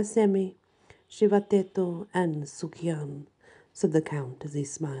 Pontik, Esemi, Shivateto, and Sukyan, said the Count as he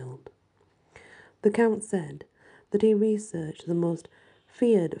smiled. The Count said that he researched the most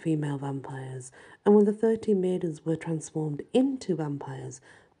feared female vampires, and when the 13 maidens were transformed into vampires,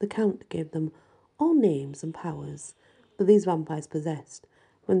 the Count gave them all names and powers that these vampires possessed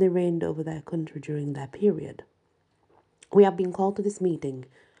when they reigned over their country during their period. We have been called to this meeting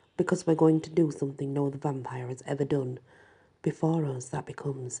because we're going to do something no other vampire has ever done. Before us, that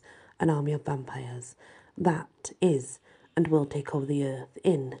becomes an army of vampires that is and will take over the earth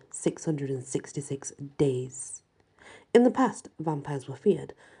in 666 days. In the past, vampires were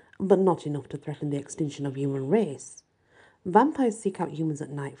feared, but not enough to threaten the extinction of the human race. Vampires seek out humans at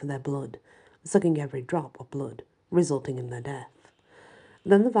night for their blood, sucking every drop of blood, resulting in their death.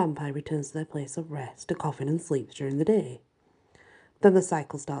 Then the vampire returns to their place of rest to coffin and sleeps during the day. Then the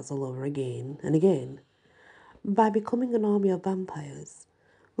cycle starts all over again and again. By becoming an army of vampires,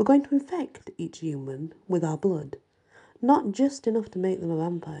 we're going to infect each human with our blood, not just enough to make them a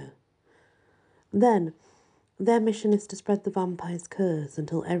vampire. Then, their mission is to spread the vampire's curse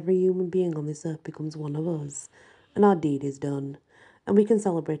until every human being on this earth becomes one of us, and our deed is done, and we can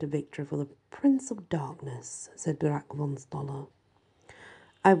celebrate a victory for the Prince of Darkness, said Drak von Stoller.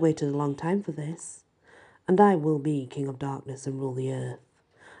 I've waited a long time for this, and I will be King of Darkness and rule the earth.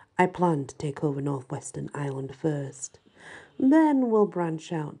 I plan to take over Northwestern Ireland first. Then we'll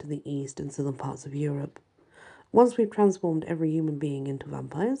branch out to the east and southern parts of Europe. Once we've transformed every human being into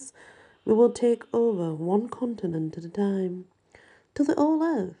vampires, we will take over one continent at a time, till the whole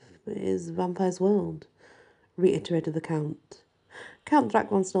earth is vampire's world, reiterated the Count. Count Drak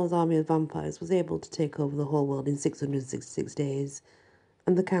von Stoller's army of vampires was able to take over the whole world in 666 days,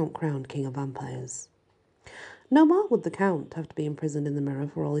 and the Count crowned King of Vampires. No more would the Count have to be imprisoned in the mirror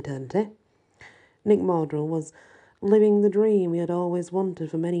for all eternity. Nick Mordrell was living the dream he had always wanted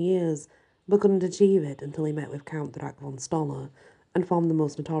for many years, but couldn't achieve it until he met with Count Drak von Stoller and formed the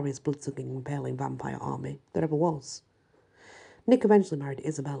most notorious blood-sucking, impaling vampire army there ever was. Nick eventually married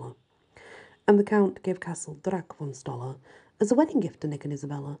Isabella, and the Count gave Castle Drak von Stoller as a wedding gift to Nick and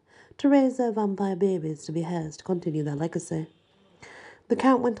Isabella to raise their vampire babies to be heirs to continue their legacy. The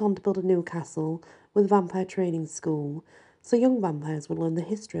Count went on to build a new castle with a vampire training school, so young vampires would learn the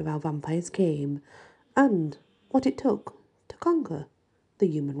history of how vampires came and what it took to conquer the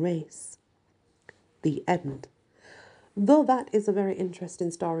human race. The end. Though that is a very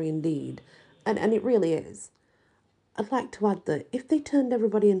interesting story indeed, and it really is, I'd like to add that if they turned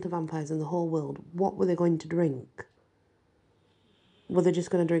everybody into vampires in the whole world, what were they going to drink? Were they just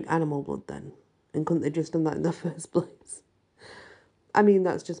going to drink animal blood then? And couldn't they just done that in the first place? I mean,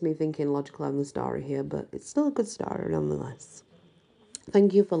 that's just me thinking logically on the story here, but it's still a good story nonetheless.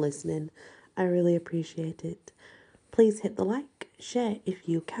 Thank you for listening. I really appreciate it. Please hit the like, share if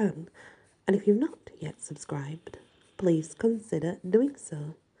you can, and if you've not yet subscribed, please consider doing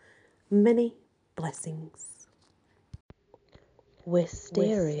so. Many blessings.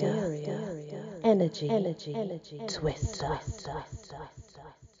 Wisteria. Energy. Twister.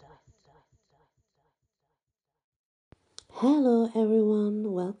 Hello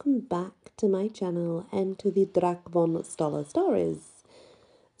everyone, welcome back to my channel and to the Drac von Stoller stories.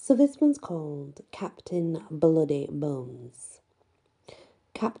 So this one's called Captain Bloody Bones.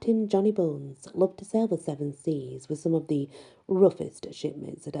 Captain Johnny Bones loved to sail the seven seas with some of the roughest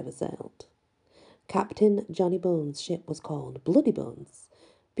shipmates that ever sailed. Captain Johnny Bones' ship was called Bloody Bones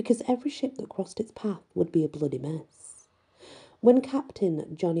because every ship that crossed its path would be a bloody mess. When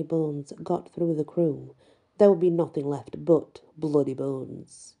Captain Johnny Bones got through with the crew, there would be nothing left but bloody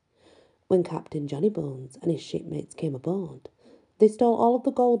bones. When Captain Johnny Bones and his shipmates came aboard, they stole all of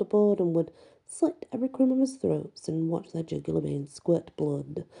the gold aboard and would slit every crew member's throats and watch their jugular veins squirt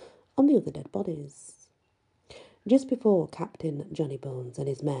blood on the other dead bodies. Just before Captain Johnny Bones and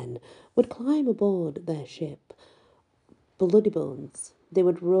his men would climb aboard their ship, Bloody Bones, they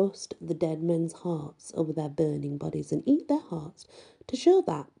would roast the dead men's hearts over their burning bodies and eat their hearts to show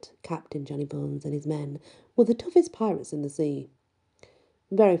that Captain Johnny Bones and his men were the toughest pirates in the sea.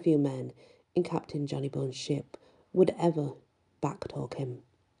 Very few men in Captain Johnny Bones' ship would ever backtalk him.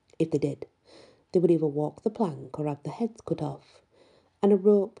 If they did, they would either walk the plank or have their heads cut off, and a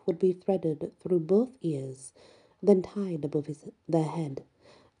rope would be threaded through both ears, then tied above their head,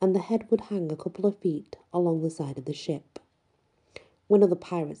 and the head would hang a couple of feet along the side of the ship. When other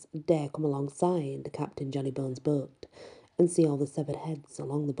pirates dare come alongside Captain Johnny Bones' boat and see all the severed heads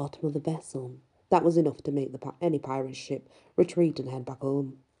along the bottom of the vessel, that was enough to make any pirate ship retreat and head back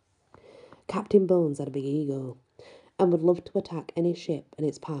home. Captain Bones had a big ego and would love to attack any ship in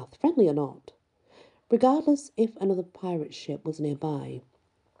its path, friendly or not. Regardless if another pirate ship was nearby,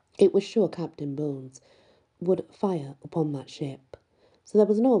 it was sure Captain Bones would fire upon that ship, so there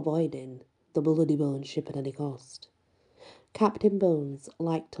was no avoiding the Bloody Bones ship at any cost. Captain Bones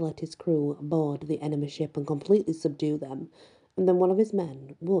liked to let his crew board the enemy ship and completely subdue them, and then one of his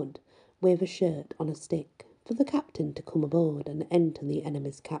men would wave a shirt on a stick for the captain to come aboard and enter the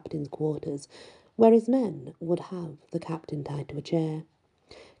enemy's captain's quarters, where his men would have the captain tied to a chair.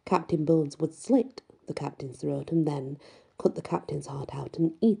 Captain Bones would slit the captain's throat and then cut the captain's heart out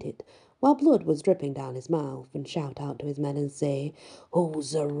and eat it, while blood was dripping down his mouth, and shout out to his men and say,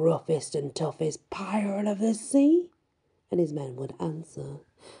 "Who's the roughest and toughest pirate of the sea?" And his men would answer,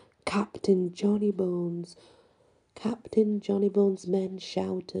 "Captain Johnny Bones." Captain Johnny Bones' men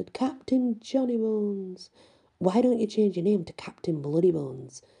shouted, "Captain Johnny Bones! Why don't you change your name to Captain Bloody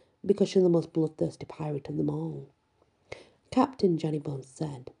Bones? Because you're the most bloodthirsty pirate of them all." Captain Johnny Bones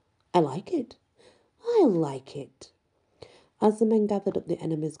said, "I like it. I like it." As the men gathered up the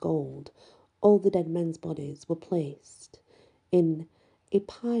enemy's gold, all the dead men's bodies were placed in a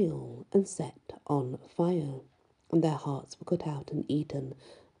pile and set on fire, and their hearts were cut out and eaten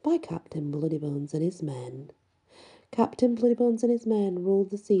by Captain Bloody Bones and his men. Captain Bloody Bones and his men ruled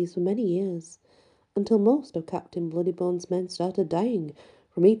the seas for many years, until most of Captain Bloody Bones' men started dying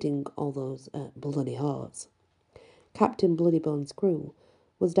from eating all those bloody hearts. Captain Bloody Bones' crew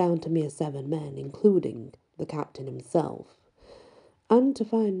was down to mere 7 men, including the captain himself. And to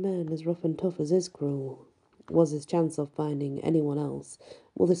find men as rough and tough as his crew was his chance of finding anyone else.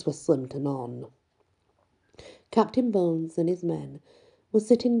 Well, this was slim to none. Captain Bones and his men were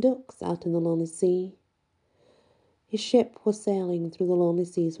sitting ducks out in the lonely sea. His ship was sailing through the lonely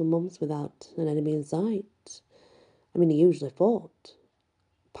seas for months without an enemy in sight. I mean, he usually fought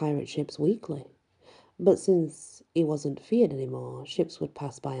pirate ships weekly, but since he wasn't feared anymore, ships would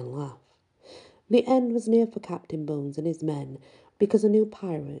pass by and laugh. The end was near for Captain Bones and his men, because a new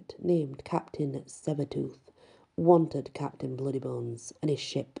pirate named Captain Sabertooth wanted Captain Bloody Bones and his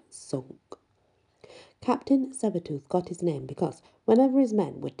ship sunk. Captain Sabertooth got his name because whenever his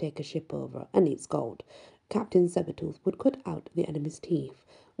men would take a ship over and its gold, Captain Sabertooth would cut out the enemy's teeth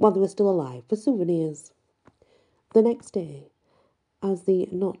while they were still alive for souvenirs. The next day, as the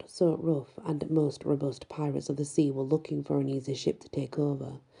not-so-rough and most robust pirates of the sea were looking for an easy ship to take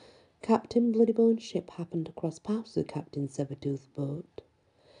over, Captain Bloodybone's ship happened to cross paths with Captain Sabertooth's boat.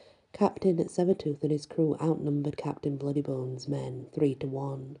 Captain Sabertooth and his crew outnumbered Captain Bloodybone's men 3 to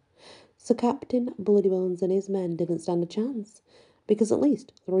 1. So Captain Bloodybones and his men didn't stand a chance, because at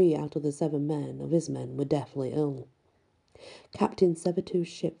least 3 out of the 7 men of his men were deathly ill. Captain Sabertooth's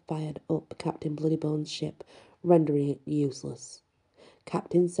ship fired up Captain Bloodybones' ship, rendering it useless.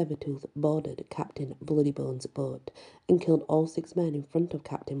 Captain Sabertooth boarded Captain Bloodybones' boat and killed all 6 men in front of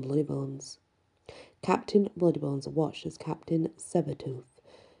Captain Bloodybones. Captain Bloodybones watched as Captain Sabertooth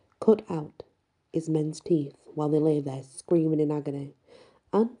cut out his men's teeth while they lay there screaming in agony,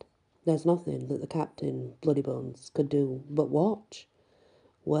 and there's nothing that the Captain Bloodybones could do but watch.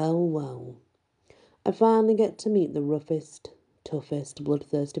 Well, well, I finally get to meet the roughest, toughest,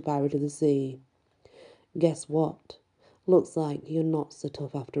 bloodthirsty pirate of the sea. Guess what? Looks like you're not so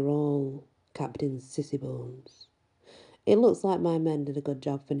tough after all, Captain Sissybones. It looks like my men did a good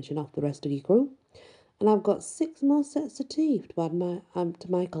job finishing off the rest of your crew, and I've got 6 more sets of teeth to add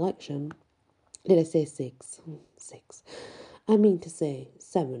to my collection. Did I say 6? 6. I mean to say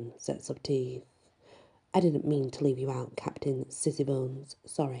 7 sets of teeth. I didn't mean to leave you out, Captain Sissybones.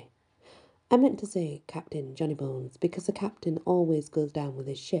 Sorry. I meant to say Captain Johnny Bones, because the captain always goes down with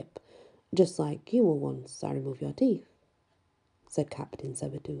his ship, just like you will once I remove your teeth, said Captain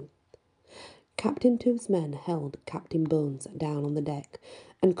Sabertooth. Captain Tooth's men held Captain Bones down on the deck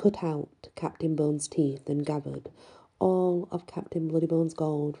and cut out Captain Bones' teeth and gathered all of Captain Bloodybones'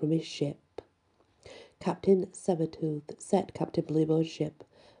 gold from his ship. Captain Sabertooth set Captain Bloodybones' ship,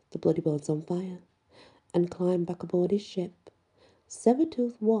 the Bloodybones, on fire and climbed back aboard his ship.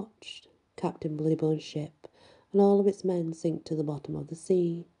 Sabertooth watched Captain Bloodybones' ship and all of its men sink to the bottom of the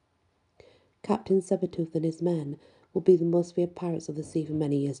sea. Captain Sabertooth and his men would be the most feared pirates of the sea for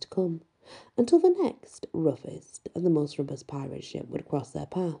many years to come, until the next roughest and the most robust pirate ship would cross their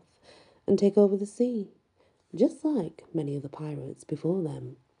path and take over the sea, just like many of the pirates before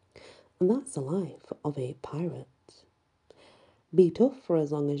them. And that's the life of a pirate. Be tough for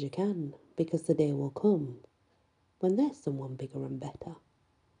as long as you can, because the day will come when there's someone bigger and better.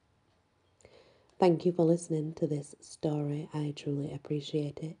 Thank you for listening to this story. I truly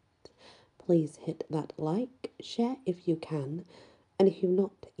appreciate it. Please hit that like, share if you can, and if you've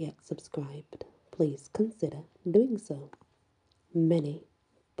not yet subscribed, please consider doing so. Many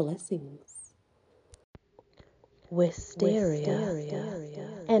blessings. Wisteria.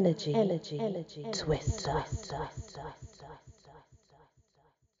 Energy. Twister.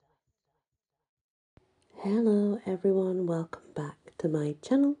 Hello everyone, welcome back to my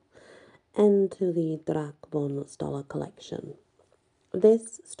channel and to the Drakmonstola collection.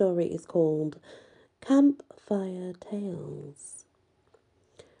 This story is called Campfire Tales.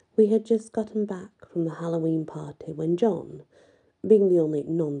 We had just gotten back from the Halloween party when John, being the only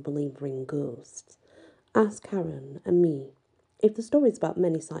non-believer in ghosts, asked Karen and me if the stories about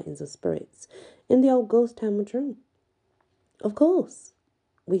many sightings of spirits in the old ghost town were true. Of course,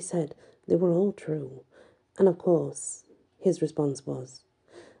 we said they were all true, and of course, his response was,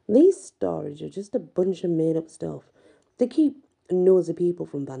 these stories are just a bunch of made-up stuff to keep nosy people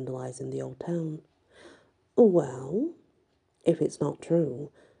from vandalising the old town. Well, if it's not true,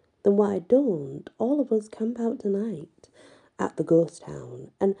 then why don't all of us camp out tonight at the ghost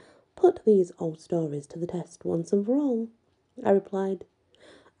town and put these old stories to the test once and for all? I replied.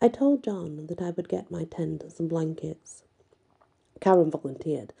 I told John that I would get my tent and some blankets. Karen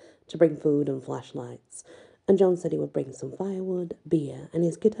volunteered to bring food and flashlights, and John said he would bring some firewood, beer, and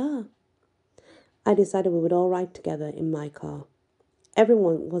his guitar. I decided we would all ride together in my car.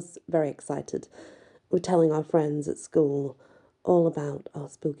 Everyone was very excited. We're telling our friends at school all about our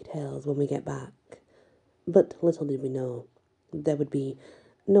spooky tales when we get back. But little did we know, there would be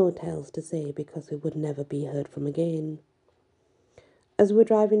no tales to say because we would never be heard from again. As we were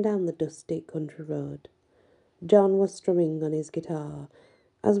driving down the dusty country road, John was strumming on his guitar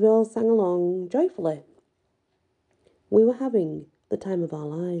as we all sang along joyfully. We were having the time of our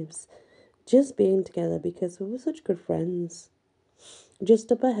lives, just being together because we were such good friends.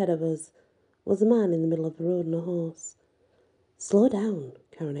 Just up ahead of us was a man in the middle of the road on a horse. Slow down,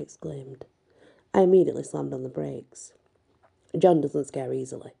 Karen exclaimed. I immediately slammed on the brakes. John doesn't scare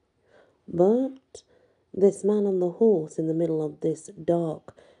easily. But this man on the horse in the middle of this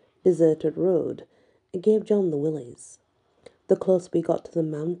dark, deserted road gave John the willies. The closer we got to the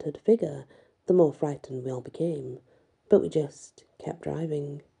mounted figure, the more frightened we all became, but we just kept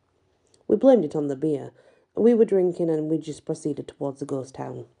driving. We blamed it on the beer. We were drinking and we just proceeded towards the ghost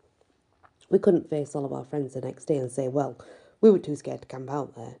town. We couldn't face all of our friends the next day and say, well, we were too scared to camp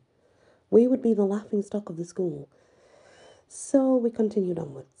out there. We would be the laughing stock of the school. So we continued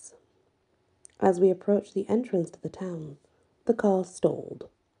onwards. As we approached the entrance to the town, the car stalled.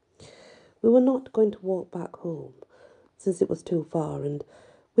 We were not going to walk back home, since it was too far, and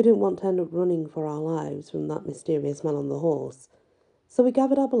We didn't want to end up running for our lives from that mysterious man on the horse, so we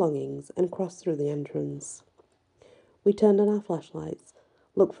gathered our belongings and crossed through the entrance. We turned on our flashlights,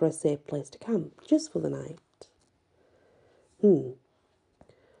 looked for a safe place to camp, just for the night.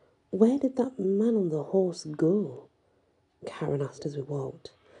 Where did that man on the horse go? Karen asked as we walked.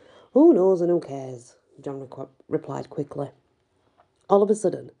 Who knows and who cares? John replied quickly. All of a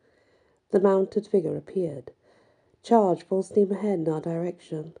sudden, the mounted figure appeared, charged full steam ahead in our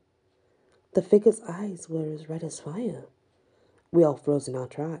direction. The figure's eyes were as red as fire. We all froze in our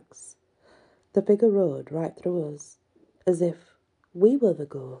tracks. The figure rode right through us, as if we were the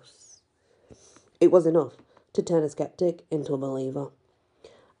ghosts. It was enough to turn a skeptic into a believer.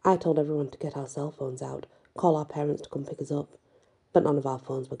 I told everyone to get our cell phones out, call our parents to come pick us up, but none of our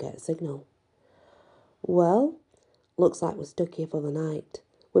phones would get a signal. Well, looks like we're stuck here for the night.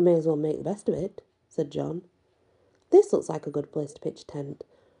 We may as well make the best of it, said John. This looks like a good place to pitch a tent,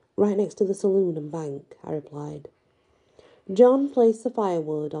 right next to the saloon and bank, I replied. John placed the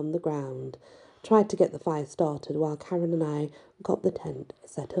firewood on the ground, tried to get the fire started while Karen and I got the tent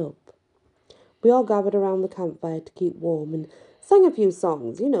set up. We all gathered around the campfire to keep warm and sang a few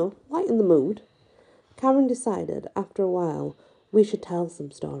songs, lighten the mood. Karen decided, after a while, we should tell some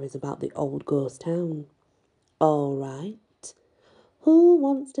stories about the old ghost town. All right. Who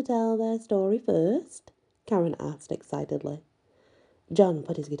wants to tell their story first? Karen asked excitedly. John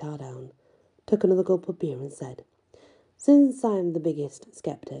put his guitar down, took another gulp of beer and said, Since I'm the biggest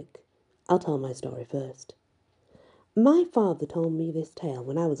skeptic, I'll tell my story first. My father told me this tale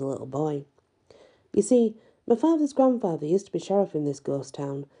when I was a little boy. You see, my father's grandfather used to be sheriff in this ghost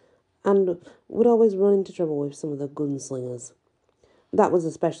town and would always run into trouble with some of the gunslingers. That was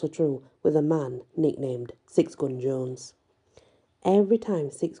especially true with a man nicknamed Six Gun Jones. Every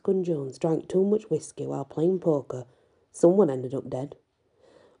time Six Gun Jones drank too much whiskey while playing poker, someone ended up dead.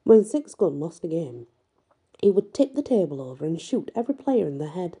 When Six Gun lost a game, he would tip the table over and shoot every player in the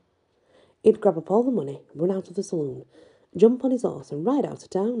head. He'd grab up all the money, run out of the saloon, jump on his horse and ride out of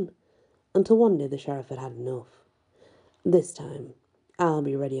town, until one day the sheriff had had enough. This time, I'll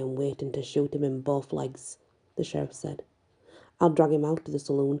be ready and waiting to shoot him in both legs, the sheriff said. I'll drag him out of the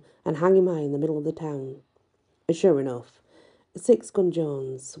saloon and hang him high in the middle of the town. Sure enough, Six Gun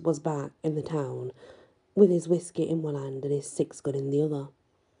Jones was back in the town with his whiskey in one hand and his six gun in the other.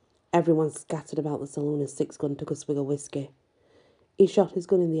 Everyone scattered about the saloon as Six Gun took a swig of whiskey. He shot his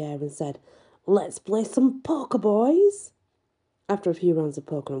gun in the air and said, Let's play some poker, boys! After a few rounds of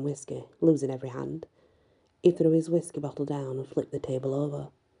poker and whiskey, losing every hand, he threw his whiskey bottle down and flipped the table over.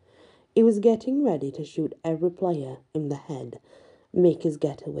 He was getting ready to shoot every player in the head, make his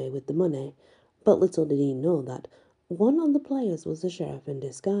getaway with the money, but little did he know that one of the players was the sheriff in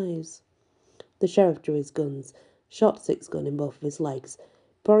disguise. The sheriff drew his guns, shot Six Gun in both of his legs,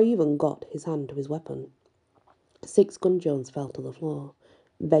 before he even got his hand to his weapon. Six Gun Jones fell to the floor,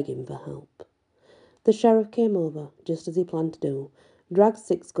 begging for help. The sheriff came over, just as he planned to do, dragged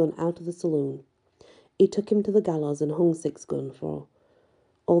Six Gun out of the saloon. He took him to the gallows and hung Six Gun for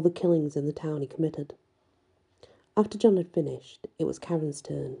all the killings in the town he committed. After John had finished, it was Karen's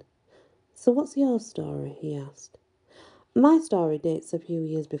turn. So what's your story? He asked. My story dates a few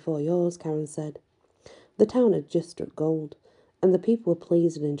years before yours, Karen said. The town had just struck gold, and the people were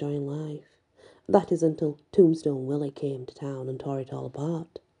pleased and enjoying life. That is until Tombstone Willie came to town and tore it all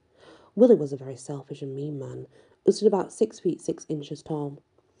apart. Willie was a very selfish and mean man, who stood about 6 feet 6 inches tall.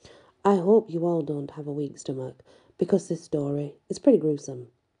 I hope you all don't have a weak stomach, because this story is pretty gruesome.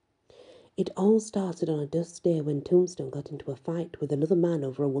 It all started on a dust day when Tombstone got into a fight with another man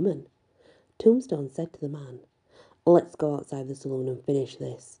over a woman. Tombstone said to the man, Let's go outside the saloon and finish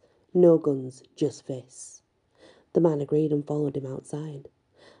this. No guns, just fists. The man agreed and followed him outside.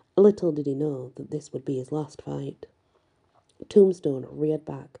 Little did he know that this would be his last fight. Tombstone reared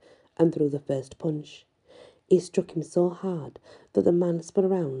back and threw the first punch. He struck him so hard that the man spun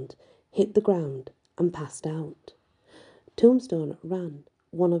around, hit the ground, and passed out. Tombstone ran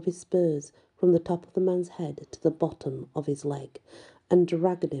one of his spurs from the top of the man's head to the bottom of his leg and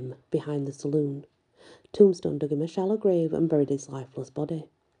dragged him behind the saloon. Tombstone dug him a shallow grave and buried his lifeless body.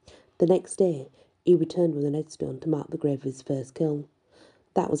 The next day, he returned with an headstone to mark the grave of his first kill.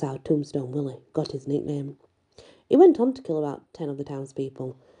 That was how Tombstone Willie got his nickname. He went on to kill about 10 of the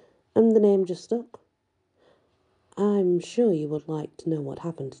townspeople, and the name just stuck. I'm sure you would like to know what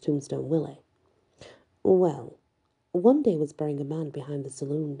happened to Tombstone Willie. Well, one day he was burying a man behind the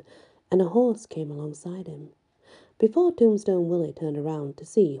saloon, and a horse came alongside him. Before Tombstone Willie turned around to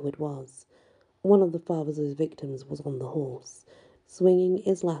see who it was, one of the fathers of his victims was on the horse, swinging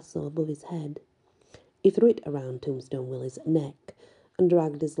his lasso above his head. He threw it around Tombstone Willie's neck and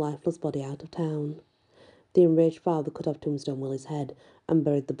dragged his lifeless body out of town. The enraged father cut off Tombstone Willie's head and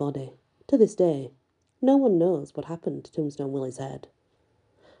buried the body. To this day, no one knows what happened to Tombstone Willie's head.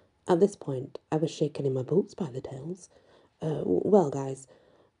 At this point, I was shaken in my boots by the tales. Well, guys,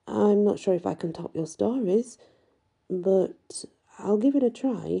 I'm not sure if I can top your stories, but I'll give it a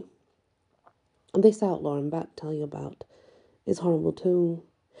try. This outlaw I'm about to tell you about is horrible too.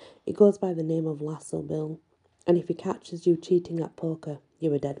 It goes by the name of Lasso Bill, and if he catches you cheating at poker,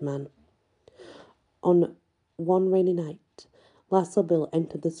 you're a dead man. On one rainy night, Lasso Bill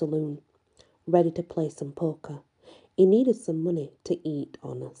entered the saloon, ready to play some poker. He needed some money to eat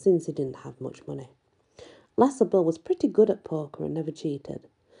on since he didn't have much money. Lasso Bill was pretty good at poker and never cheated.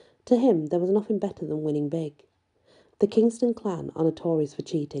 To him, there was nothing better than winning big. The Kingston clan are notorious for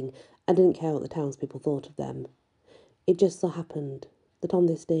cheating and didn't care what the townspeople thought of them. It just so happened that on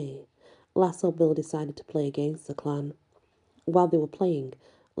this day, Lasso Bill decided to play against the clan. While they were playing,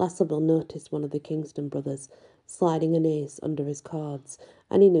 Lasso Bill noticed one of the Kingston brothers sliding an ace under his cards,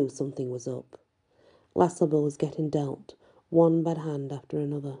 and he knew something was up. Lasso Bill was getting dealt one bad hand after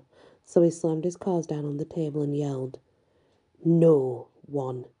another, so he slammed his cards down on the table and yelled, "No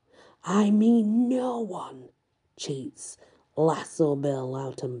one, I mean no one, cheats Lasso Bill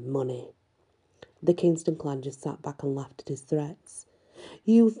out of money." The Kingston clan just sat back and laughed at his threats.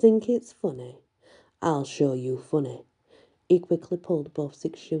 "You think it's funny? I'll show you funny." He quickly pulled both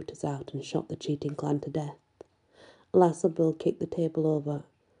 6 shooters out and shot the cheating clan to death. Lasso Bill kicked the table over,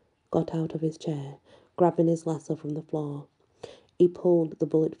 got out of his chair, grabbing his lasso from the floor. He pulled the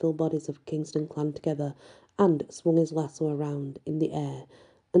bullet-filled bodies of Kingston clan together and swung his lasso around in the air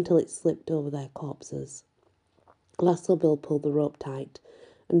until it slipped over their corpses. Lasso Bill pulled the rope tight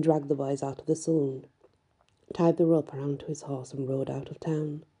and dragged the boys out of the saloon, tied the rope around to his horse and rode out of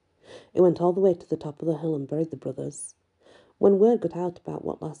town. He went all the way to the top of the hill and buried the brothers. When word got out about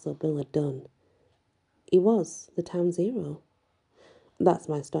what Lasso Bill had done, he was the town's hero. That's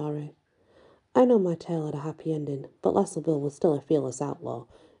my story. I know my tale had a happy ending, but Lasso Bill was still a fearless outlaw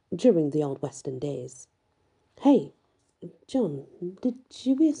during the old western days. "Hey, John, did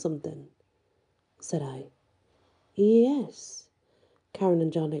you hear something?" said I. "Yes," Karen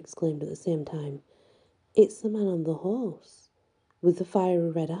and John exclaimed at the same time. "It's the man on the horse, with the fiery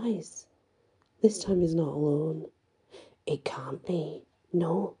red eyes. This time he's not alone." "It can't be.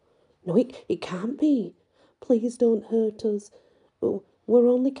 No, it can't be. Please don't hurt us. We're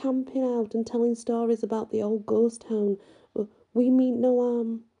only camping out and telling stories about the old ghost town. We mean no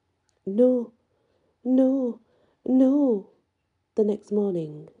harm." "No, no, no." The next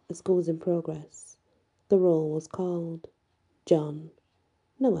morning, as school was in progress, the roll was called. John,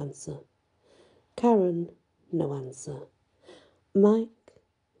 no answer. Karen, no answer. Mike,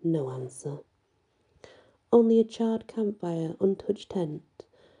 no answer. Only a charred campfire, untouched tent,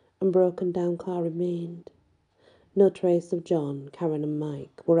 and broken down car remained. No trace of John, Karen and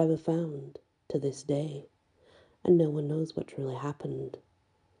Mike were ever found to this day, and no one knows what truly happened.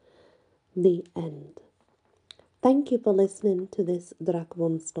 The end. Thank you for listening to this Drac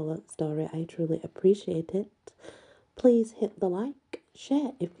von Stoller story. I truly appreciate it. Please hit the like,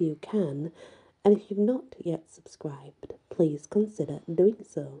 share if you can, and if you've not yet subscribed, please consider doing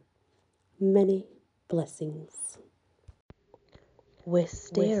so. Many blessings.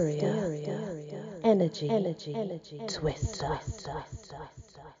 Wisteria. Energy. Twister.